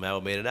somehow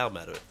it made an album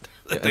out of it.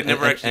 Like, they and-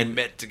 never and- actually and-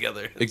 met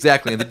together.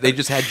 Exactly, and they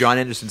just had John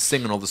Anderson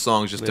singing all the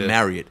songs just to Yeah.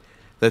 marry it.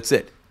 That's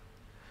it.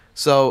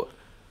 So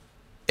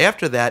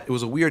after that, it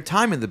was a weird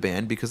time in the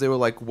band because they were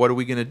like, what are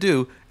we going to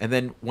do? And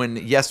then when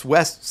Yes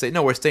West said,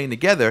 no, we're staying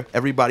together,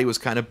 everybody was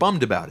kind of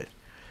bummed about it.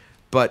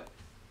 But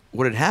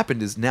what had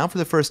happened is now for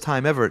the first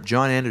time ever,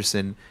 John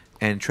Anderson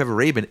and Trevor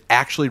Rabin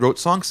actually wrote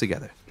songs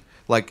together.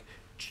 Like,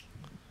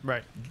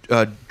 Right.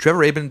 Trevor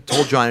Rabin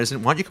told John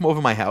Anderson, why don't you come over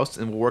to my house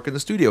and we'll work in the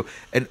studio?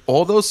 And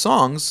all those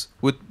songs,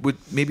 with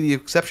maybe the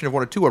exception of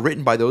one or two, are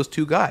written by those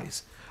two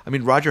guys. I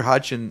mean, Roger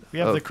Hodgson... We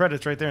have the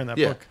credits right there in that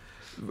yeah.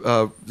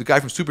 book. The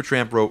guy from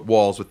Supertramp wrote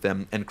Walls with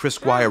them, and Chris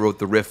Squire wrote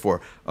the riff for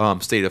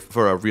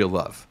Real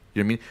Love.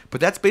 You know what I mean?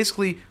 But that's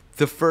basically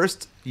the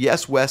first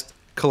Yes West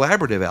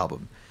collaborative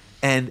album.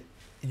 And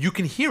you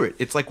can hear it.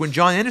 It's like when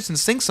John Anderson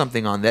sings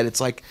something on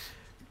that,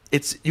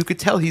 you could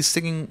tell he's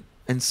singing...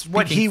 and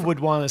What he would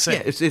want to say.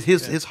 Yeah, it's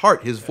his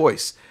heart, his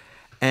voice.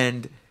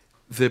 And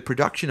the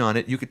production on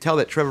it, you could tell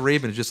that Trevor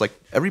Rabin is just like,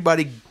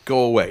 everybody go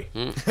away.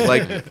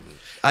 Like,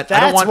 I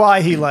don't want...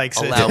 why he likes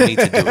Allow it. me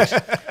to do it.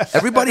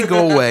 Everybody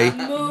go away.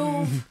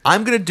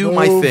 I'm going to do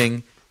my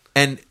thing.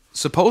 And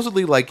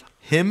supposedly, like,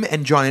 him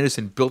and John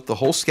Anderson built the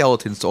whole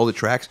skeletons to all the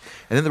tracks.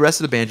 And then the rest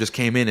of the band just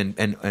came in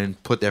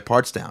and put their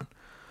parts down.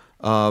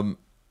 And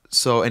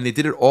they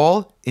did it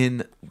all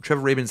in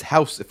Trevor Rabin's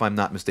house, if I'm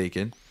not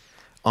mistaken,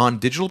 on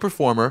Digital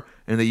Performer,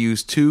 and they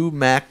used two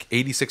Mac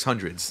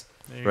 8600s,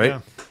 right?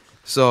 go.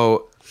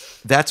 So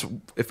that's,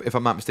 if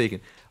I'm not mistaken.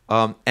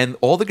 And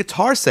all the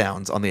guitar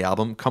sounds on the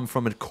album come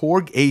from a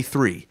Korg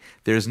A3.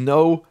 There's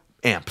no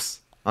amps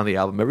on the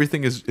album.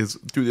 Everything is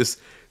through this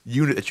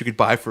unit that you could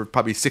buy for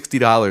probably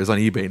 $60 on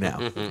eBay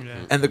now.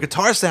 And the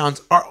guitar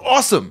sounds are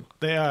awesome.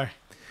 They are.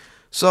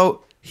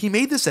 So he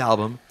made this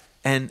album,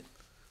 and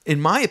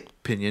in my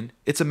opinion,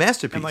 it's a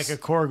masterpiece. And like a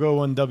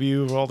Corgo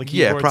 1W with all the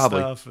Yeah, keyboard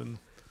probably. stuff. And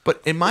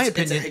But in my It's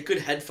opinion, a good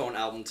headphone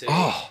album too.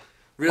 Oh.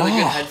 Really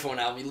good headphone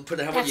album. You put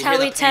it. That's you how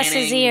hear he the tests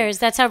his panning. ears.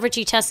 That's how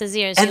Richie tests his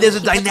ears. and He- there's a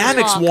he puts them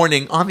dynamics off.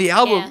 warning on the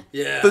album.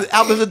 Yeah. The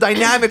album has a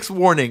dynamics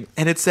warning,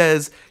 and it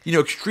says,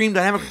 extreme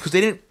dynamic, because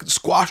they didn't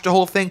squash the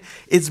whole thing.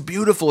 It's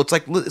beautiful. It's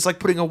like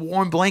putting a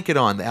warm blanket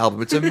on the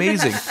album. It's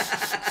amazing,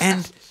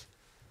 and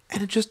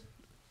it just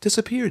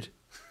disappeared.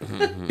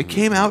 It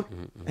came out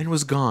and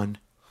was gone.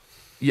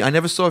 Yeah, I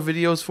never saw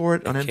videos for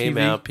it on MTV. Came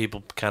out,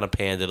 people kind of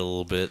panned it a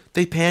little bit.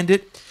 They panned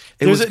it.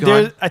 It was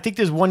gone. I think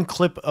there's one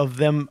clip of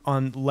them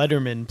on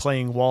Letterman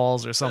playing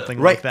Walls or something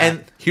Right, like that.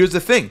 and here's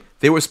the thing.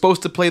 They were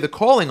supposed to play The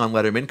Calling on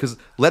Letterman because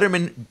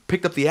Letterman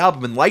picked up the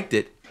album and liked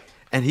it,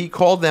 and he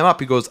called them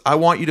up. He goes, I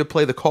want you to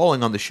play The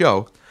Calling on the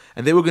show.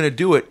 And they were going to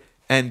do it,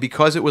 and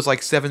because it was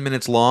like 7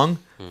 minutes long,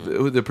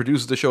 the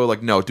producers of the show were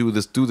like, no, do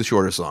the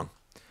shorter song.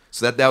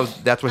 So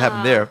that's what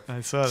happened there.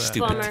 I saw that.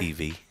 Stupid Bummer.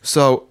 TV.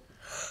 So,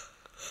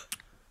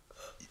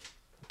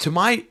 to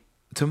my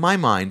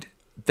mind,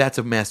 that's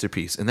a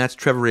masterpiece, and that's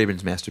Trevor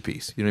Rabin's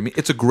masterpiece. You know what I mean?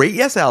 It's a great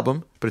Yes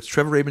album, but it's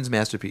Trevor Rabin's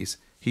masterpiece.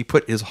 He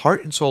put his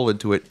heart and soul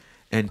into it,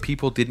 and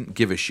people didn't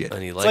give a shit.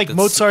 And he like liked it,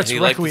 Mozart's and he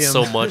liked it Requiem.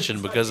 so much,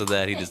 and because of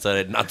that, he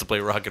decided not to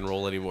play rock and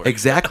roll anymore.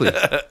 Exactly.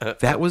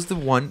 That was the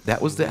one.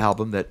 That was the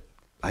album that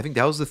I think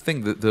that was the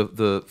thing.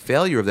 The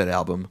failure of that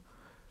album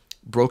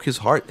broke his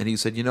heart, and he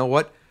said, "You know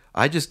what?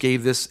 I just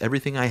gave this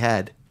everything I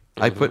had.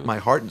 I put my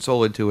heart and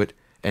soul into it,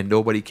 and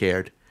nobody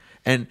cared."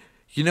 And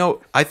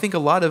I think a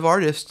lot of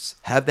artists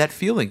have that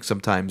feeling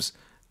sometimes,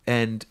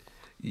 and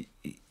he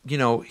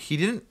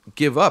didn't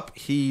give up.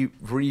 He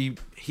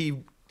Did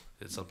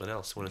something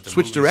else. Went into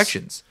switched movies.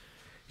 directions.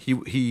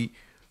 The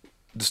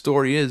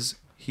story is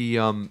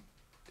Steven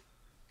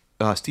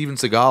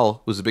Seagal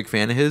was a big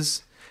fan of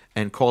his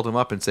and called him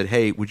up and said,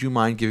 "Hey, would you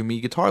mind giving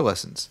me guitar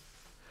lessons?"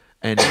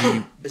 And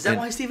Is that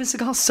why Steven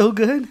Seagal's so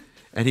good?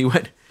 And he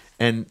went,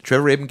 and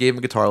Trevor Rabin gave him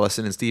a guitar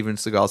lesson, and Steven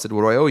Seagal said,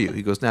 "What do I owe you?"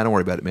 He goes, "Nah, don't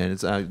worry about it, man.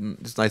 It's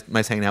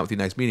nice hanging out with you,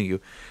 nice meeting you."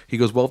 He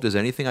goes, "Well, if there's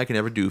anything I can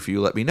ever do for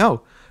you, let me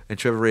know." And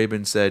Trevor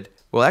Rabin said,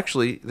 "Well,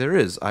 actually, there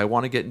is. I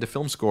want to get into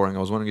film scoring. I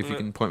was wondering if you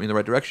can point me in the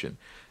right direction."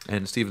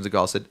 And Steven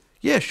Seagal said,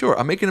 "Yeah, sure.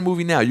 I'm making a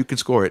movie now. You can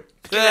score it."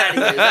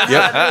 Yep.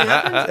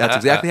 That's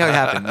exactly how it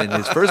happened. And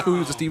his first movie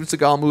was a Steven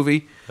Seagal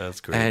movie. That's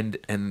great.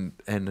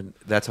 And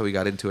that's how he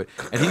got into it.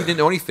 And he didn't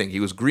know anything. He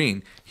was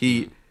green.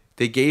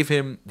 They gave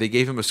him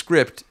a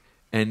script,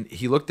 and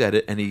he looked at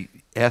it, and he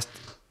asked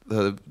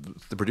the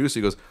producer.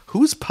 He goes,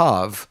 "Who's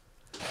Pav?"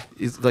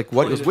 He's like,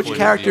 "What? He goes, which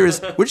character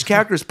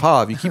is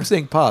Pav? You keep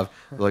saying Pav."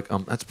 They're like,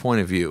 "That's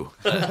point of view."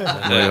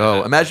 I'm like,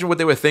 oh, imagine what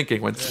they were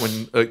thinking when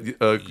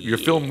your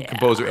film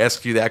composer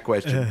asks you that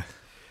question.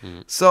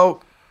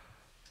 So,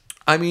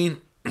 I mean,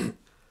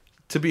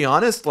 to be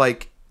honest,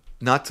 like,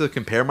 not to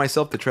compare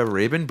myself to Trevor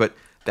Rabin, but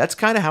that's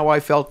kind of how I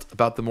felt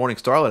about the Morning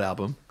Starlet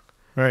album.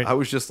 Right. I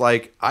was just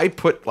like, I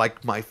put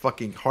like my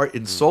fucking heart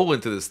and soul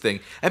into this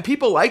thing, and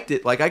people liked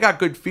it. Like, I got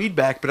good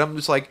feedback, but I'm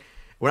just like,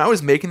 when I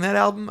was making that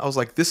album, I was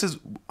like,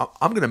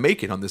 I'm gonna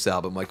make it on this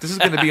album. Like, this is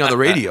gonna be on the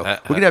radio. We're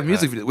gonna have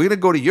music videos. We're gonna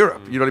go to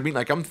Europe. You know what I mean?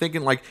 Like, I'm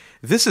thinking like,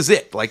 this is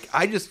it. Like,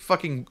 I just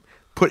fucking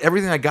put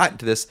everything I got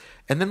into this,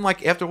 and then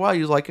like after a while,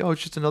 you're like, oh,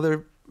 it's just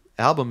another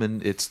album,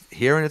 and it's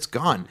here and it's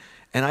gone.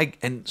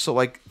 And so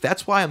like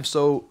that's why I'm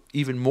so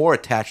even more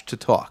attached to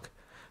Talk,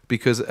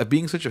 because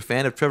being such a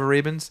fan of Trevor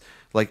Rabin's,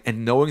 like,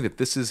 and knowing that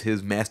this is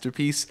his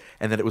masterpiece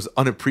and that it was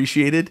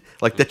unappreciated,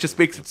 like, that just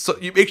makes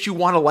it makes you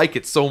want to like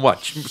it so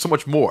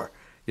much more,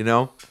 you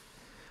know?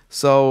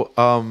 So,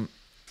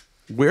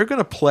 we're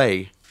gonna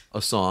play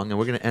a song and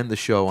we're gonna end the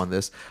show on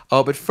this.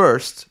 Oh, but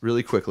first,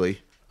 really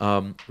quickly,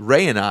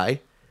 Ray and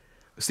I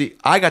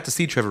got to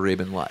see Trevor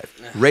Rabin live.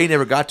 Ray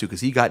never got to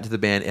because he got into the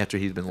band after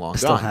he'd been long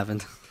Still gone.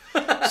 haven't.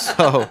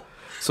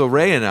 So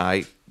Ray and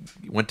I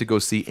went to go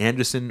see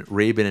Anderson,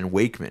 Rabin, and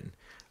Wakeman,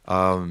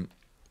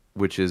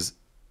 which is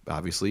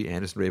obviously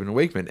Anderson, Rabin, and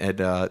Wakeman.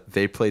 And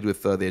they played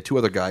with, they had two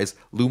other guys,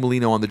 Lou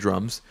Molino on the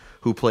drums,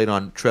 who played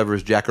on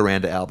Trevor's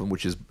Jacaranda album,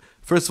 which is,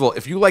 first of all,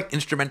 if you like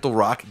instrumental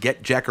rock,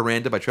 get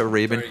Jacaranda by Trevor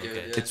Rabin.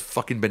 It's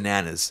fucking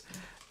bananas.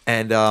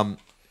 And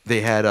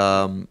they had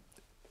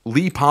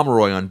Lee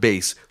Pomeroy on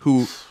bass,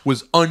 who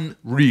was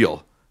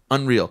unreal.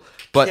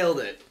 But Killed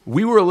it.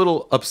 we were a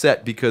little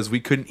upset because we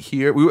couldn't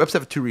hear. We were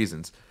upset for two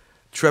reasons.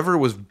 Trevor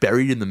was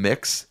buried in the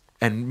mix,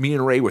 and me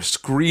and Ray were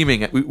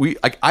screaming.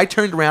 I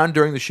turned around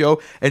during the show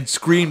and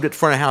screamed at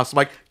front of house. I'm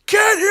like,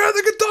 can't hear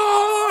the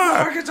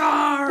guitar!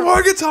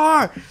 More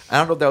guitar! I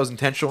don't know if that was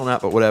intentional or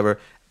not, but whatever.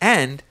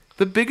 And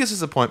the biggest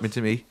disappointment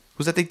to me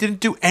was that they didn't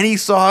do any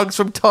songs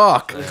from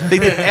Talk. They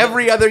did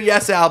every other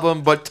Yes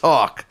album but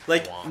Talk.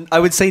 Like, I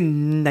would say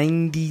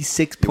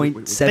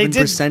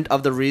 96.7%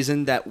 of the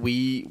reason that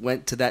we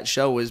went to that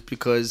show was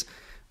because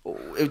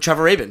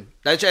Trevor Rabin.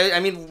 I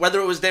mean, whether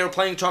it was they were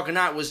playing Talk or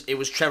not, it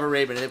was Trevor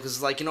Rabin. And it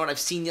was like, you know what, I've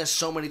seen Yes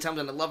so many times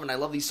and I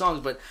love these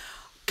songs, but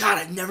God,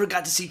 I never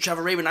got to see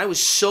Trevor Rabin. I was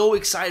so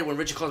excited when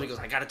Richard called me. He goes,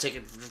 I got to take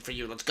it for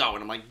you. Let's go.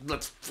 And I'm like,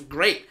 that's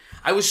great.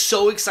 I was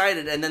so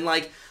excited. And then,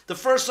 like, the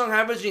first song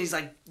happens, and he's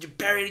like, you're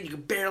buried, and you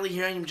can barely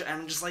hear him. And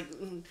I'm just like,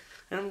 and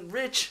I'm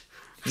Rich.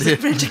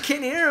 Rich, I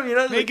can't hear him, you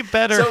know? Make it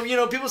better. So, you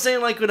know, people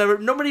saying, like, whatever.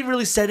 Nobody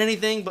really said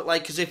anything, but,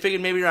 like, because they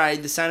figured maybe,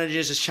 right, the sound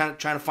engineer's just trying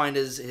to find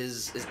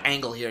his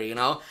angle here, you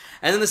know?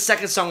 And then the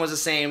second song was the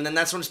same, and then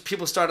that's when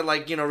people started,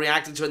 like, you know,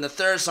 reacting to it in the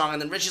third song,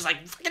 and then Richie's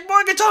like, fucking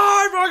more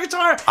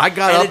guitar! I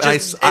got up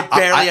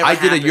and I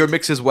did a Your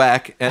Mix is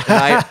Whack, and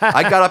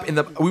I got up in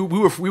the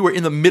we were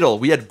in the middle.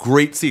 We had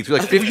great seats. We were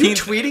like 15th.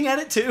 Were you tweeting at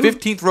it too?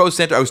 15th row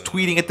center. I was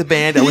tweeting at the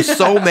band. I was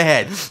so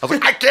mad. I was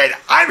like,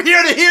 I'm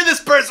here to hear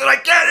this person. I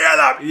can't hear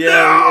them.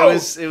 Yeah, no!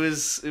 it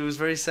was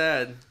very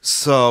sad.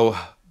 So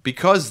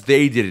because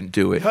they didn't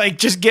do it, Like,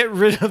 just get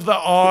rid of the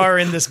R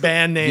in this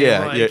band name.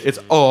 yeah, like, it's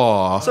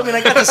aw. So I mean,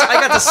 I got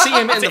to see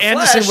him in the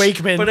Anderson flesh,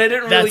 Wakeman. but I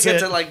didn't really That's get it.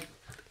 to like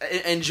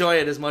enjoy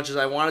it as much as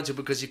I wanted to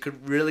because you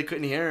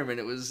couldn't hear him, and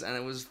it was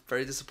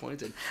very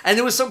disappointing. And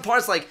there was some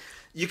parts like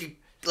you could.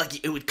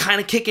 Like, it would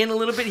kind of kick in a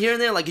little bit here and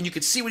there, like, and you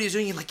could see what he was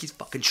doing, and like, he's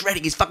fucking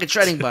shredding,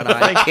 but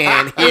I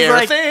can't hear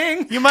like, a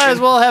thing. You might as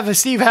well have a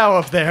Steve Howe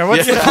up there.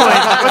 What's the point?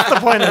 What's the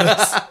point of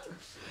this?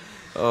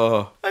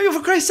 I mean,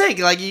 for Christ's sake,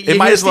 like, you It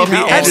might hear as well Steve be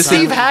Howe all Have the Anderson.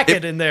 Steve time.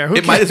 Hackett in there. Who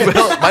It might as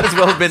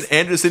well have been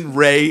Anderson,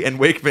 Ray, and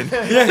Wakeman.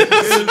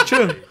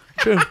 True.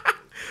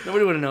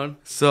 Nobody would have known.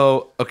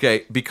 So,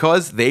 okay,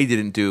 because they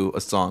didn't do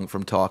a song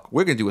from Talk,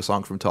 we're going to do a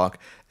song from Talk.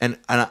 And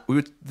we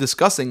were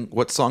discussing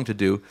what song to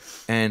do,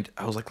 and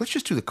I was like, let's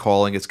just do The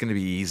Calling. It's going to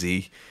be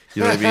easy.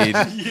 You know what I mean?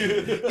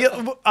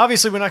 Yeah,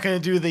 obviously, we're not going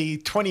to do the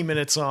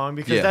 20-minute song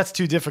because Yeah. that's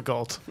too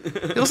difficult.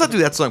 Let's not do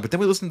that song, but then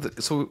we listened to...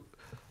 So,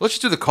 let's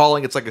just do The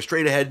Calling. It's like a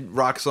straight-ahead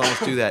rock song.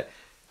 Let's do that.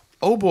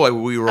 Oh, boy,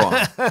 were we wrong.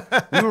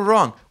 We were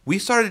wrong. We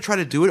started to try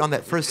to do it on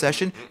that first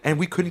session, and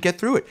we couldn't get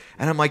through it.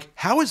 And I'm like,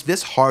 how is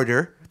this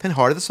harder than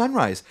Heart of the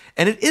Sunrise?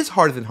 And it is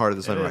harder than Heart of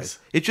the Sunrise.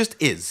 It just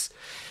is.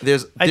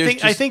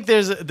 I think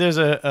there's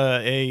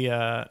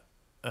a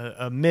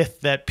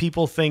myth that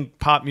people think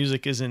pop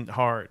music isn't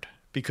hard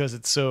because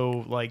it's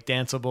so like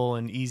danceable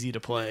and easy to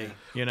play.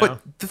 You know,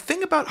 But the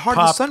thing about Heart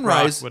of pop, the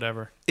Sunrise rock,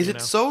 whatever. is you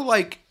it's know? so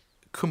like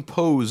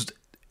composed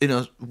in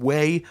a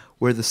way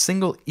where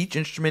each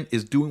instrument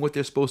is doing what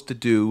they're supposed to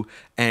do,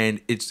 and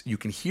you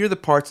can hear the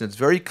parts and it's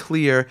very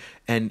clear,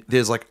 and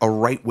there's like a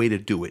right way to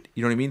do it.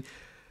 You know what I mean?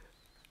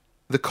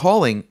 The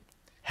Calling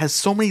has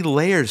so many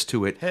layers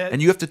to it,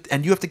 and you have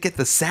to get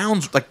the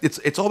sounds. Like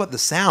it's all about the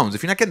sounds.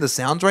 If you're not getting the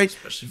sounds right,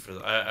 Especially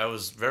I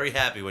was very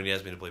happy when he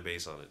asked me to play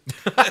bass on it.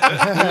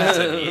 I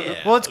said, yeah,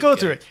 Well, let's go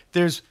okay. through it.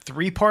 There's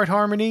 3-part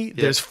harmony.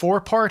 There's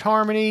 4-part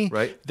harmony.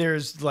 Right.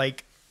 There's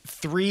like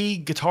 3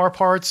 guitar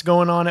parts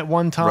going on at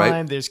one time.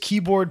 Right. There's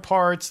keyboard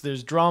parts.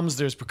 There's drums.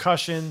 There's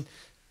percussion.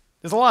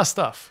 There's a lot of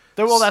stuff.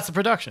 Well, that's the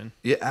production.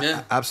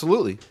 yeah.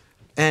 Absolutely.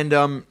 And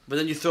But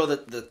then you throw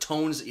the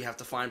tones that you have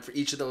to find for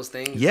each of those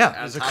things. Yeah. on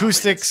There's top of it.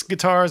 acoustics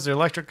guitars. There's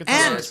electric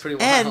guitars. it's pretty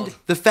wild. and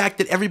the fact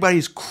that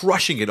everybody's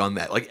crushing it on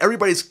that, like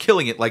everybody's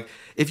killing it. Like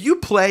if you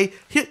play,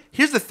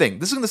 here's the thing.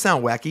 This is gonna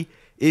sound wacky.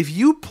 If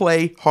you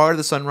play Heart of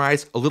the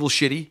Sunrise a little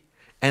shitty,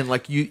 and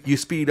like you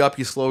speed up,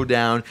 you slow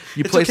down,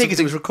 you It's play okay because it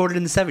something. was recorded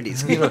in the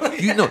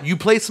 70s. You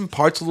play some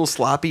parts a little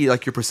sloppy,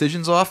 like your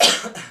precision's off.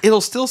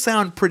 It'll still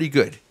sound pretty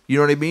good. You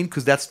know what I mean?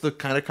 Because that's the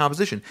kind of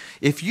composition.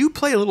 If you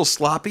play a little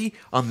sloppy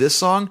on this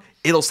song,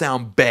 it'll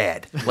sound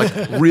bad, like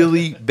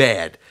really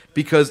bad,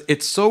 because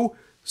it's so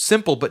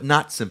simple but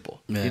not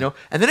simple. Yeah. You know,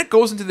 and then it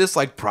goes into this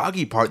like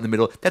proggy part in the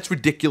middle that's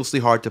ridiculously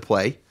hard to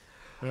play.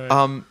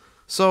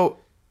 So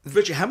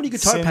Richard, how many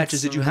guitar Synths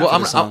patches did you have well, for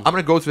I'm the song? going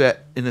to go through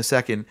that in a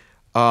second.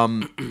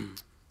 What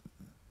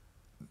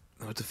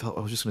the hell?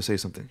 I was just going to say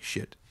something.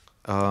 Shit.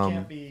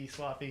 Can't be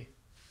sloppy.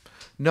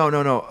 No.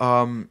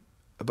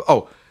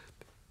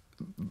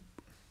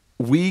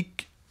 We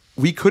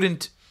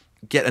couldn't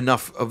get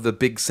enough of the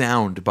big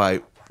sound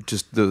by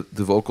just the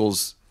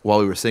vocals while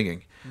we were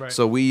singing. Right.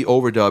 So we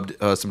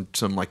overdubbed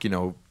some like, you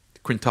know,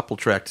 quintuple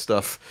tracked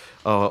stuff,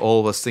 all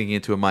of us singing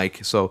into a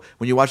mic. So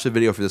when you watch the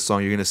video for this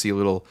song, you're going to see a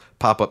little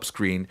pop-up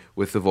screen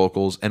with the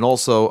vocals. And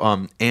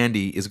also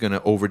Andy is going to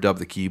overdub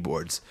the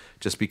keyboards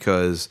just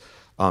because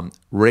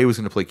Ray was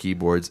going to play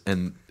keyboards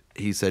and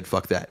he said,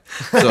 fuck that.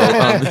 So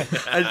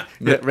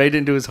Ray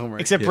didn't do his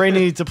homework. Except Ray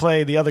needed to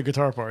play the other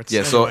guitar parts.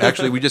 yeah, so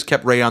actually we just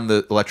kept Ray on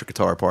the electric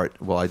guitar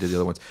part while I did the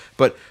other ones.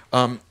 But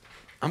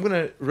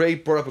Ray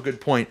brought up a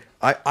good point.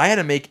 I had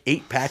to make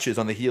 8 patches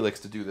on the Helix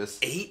to do this.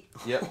 8?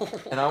 Yep.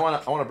 And I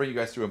wanna bring you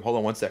guys through them. Hold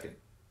on 1 second.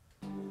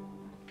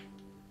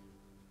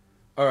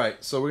 All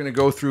right, so we're gonna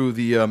go through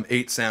the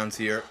 8 sounds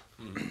here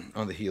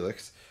on the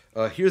Helix.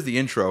 Here's the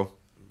intro.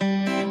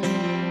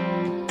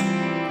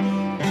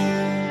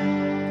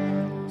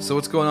 So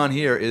what's going on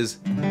here is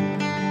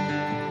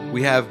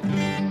we have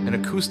an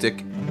acoustic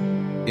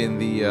in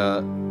the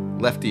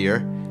left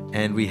ear,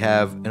 and we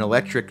have an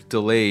electric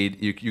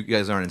delayed. You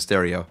guys aren't in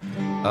stereo. We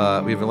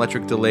have an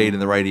electric delayed in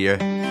the right ear.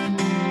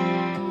 And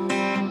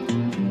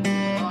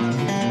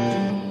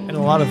a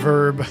lot of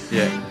verb.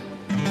 Yeah.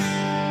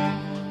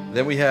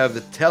 Then we have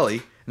the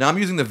Telly. Now I'm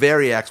using the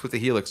Variax with the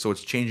Helix, so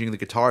it's changing the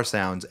guitar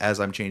sounds as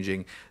I'm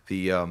changing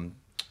the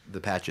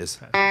patches.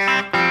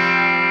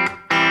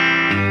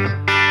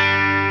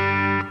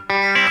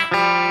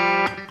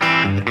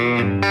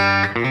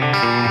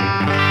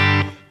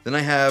 Then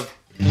I have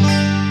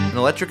an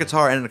electric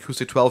guitar and an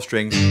acoustic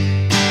 12-string.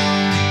 That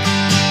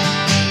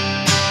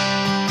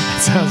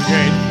sounds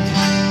great.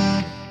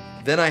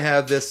 Then I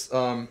have this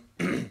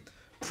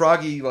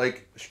proggy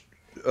like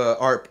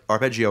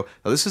arpeggio.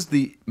 Now this is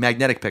the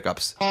magnetic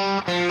pickups.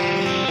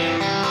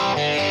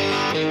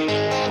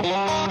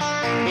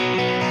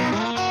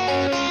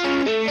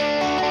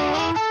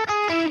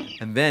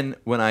 And then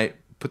when I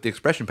put the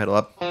expression pedal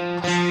up, an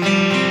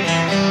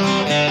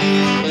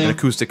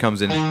acoustic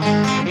comes in.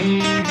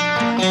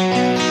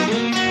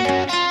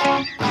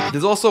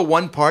 There's also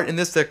one part in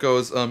this that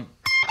goes, and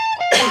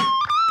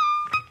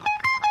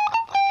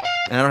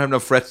I don't have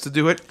enough frets to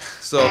do it,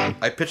 so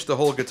I pitched the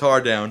whole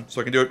guitar down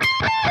so I can do it.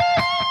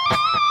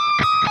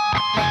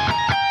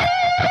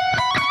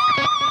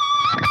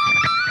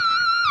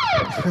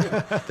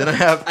 Then I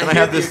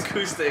have this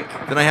acoustic.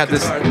 Then I have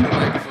this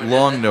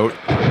long note.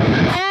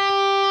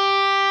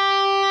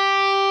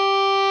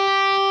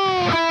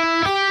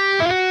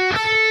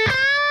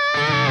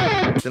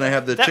 Then I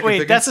have the chicken Wait,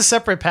 thicken. that's a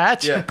separate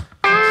patch? Yeah.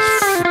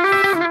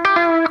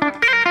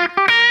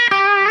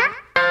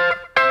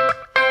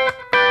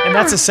 And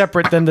that's a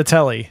separate than the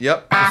telly.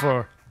 Yep.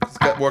 Before. It's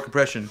got more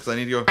compression because I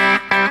need to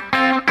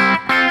go.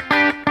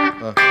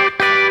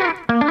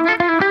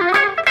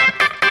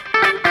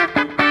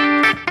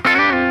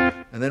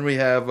 And then we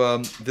have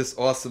this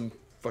awesome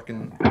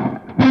fucking.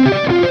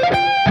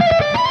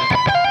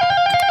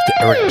 The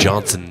Eric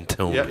Johnson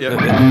tone. Yep.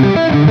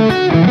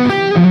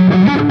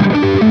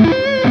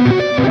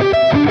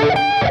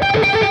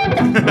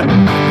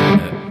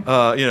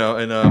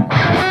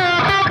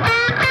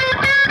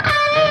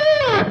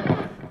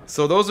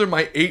 So those are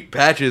my 8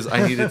 patches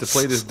I needed to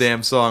play this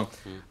damn song.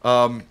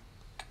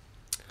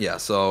 Yeah.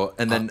 So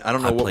and then I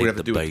don't know I what we played have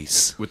to the do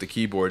bass. with the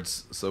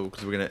keyboards. So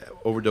because we're gonna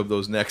overdub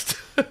those next.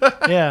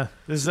 Yeah.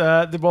 There's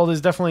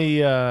there's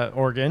definitely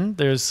organ.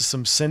 There's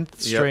some synth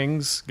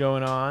strings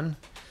going on.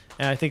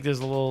 And I think there's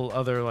a little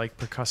other like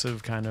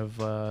percussive kind of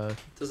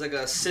There's like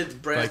a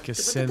synth brass. like a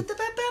synth.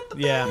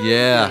 Yeah.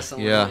 Yeah.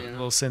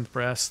 Little synth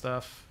brass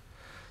stuff.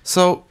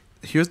 So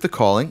here's the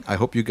calling. I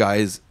hope you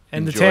guys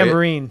And the enjoy it.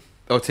 tambourine.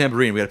 Oh,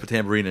 tambourine. We got to put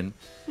tambourine in.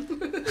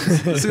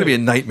 This is gonna be a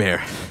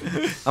nightmare.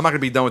 I'm not gonna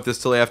be done with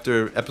this till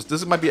after episode.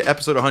 This might be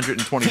episode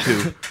 122.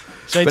 Should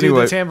I But do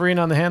anyway- the tambourine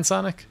on the hand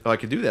sonic? Oh, I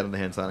could do that on the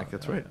hand sonic.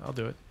 That's right. I'll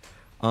do it.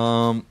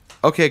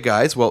 Okay,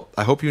 guys. Well,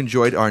 I hope you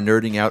enjoyed our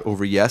nerding out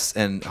over Yes,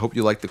 and I hope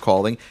you liked the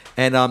calling.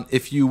 And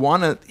if you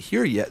want to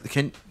hear Yes,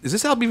 is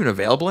this album even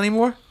available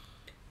anymore?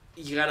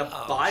 You gotta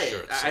buy sure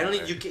it. it's I don't.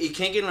 somewhere. You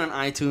can't get it on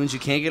iTunes. You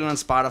can't get it on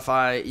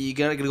Spotify. You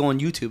gotta go on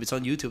YouTube. It's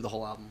on YouTube. The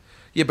whole album.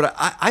 Yeah, but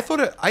I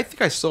thought I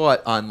think I saw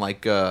it on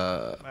like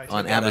on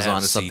Gotta Amazon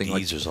have or something CDs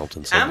like. or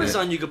something.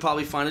 Amazon, you could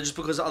probably find it just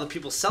because other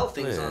people sell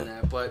things Yeah. on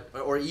there,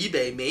 or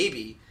eBay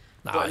maybe.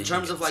 Nah, But in you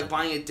terms can of like sell-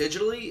 buying it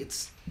digitally,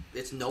 it's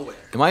nowhere.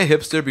 Am I a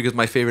hipster because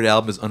my favorite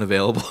album is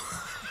unavailable?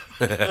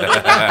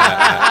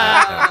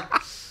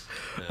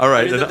 All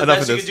right, I mean, the enough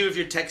best of you this. can do if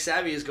you're tech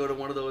savvy is go to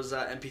one of those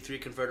MP3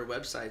 converter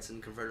websites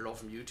and convert it all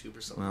from YouTube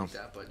or something Well. like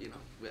that. But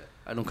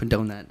I don't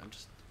condone that. I'm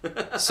just.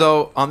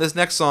 So on this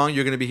next song,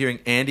 you're going to be hearing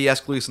Andy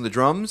Ascalise on the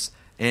drums,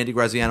 Andy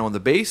Graziano on the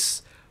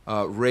bass,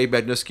 Ray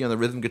Badnusky on the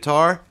rhythm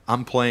guitar.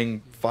 I'm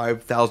playing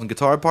 5,000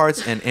 guitar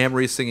parts, and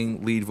Amory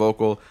singing lead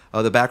vocal.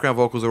 The background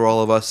vocals are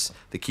all of us.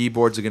 The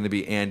keyboards are going to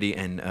be Andy,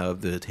 and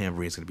the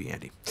tambourine is going to be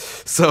Andy.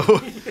 So,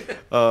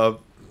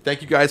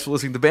 thank you guys for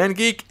listening to Band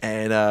Geek,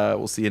 and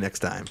we'll see you next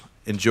time.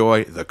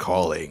 Enjoy The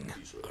Calling.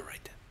 All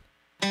right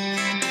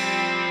then.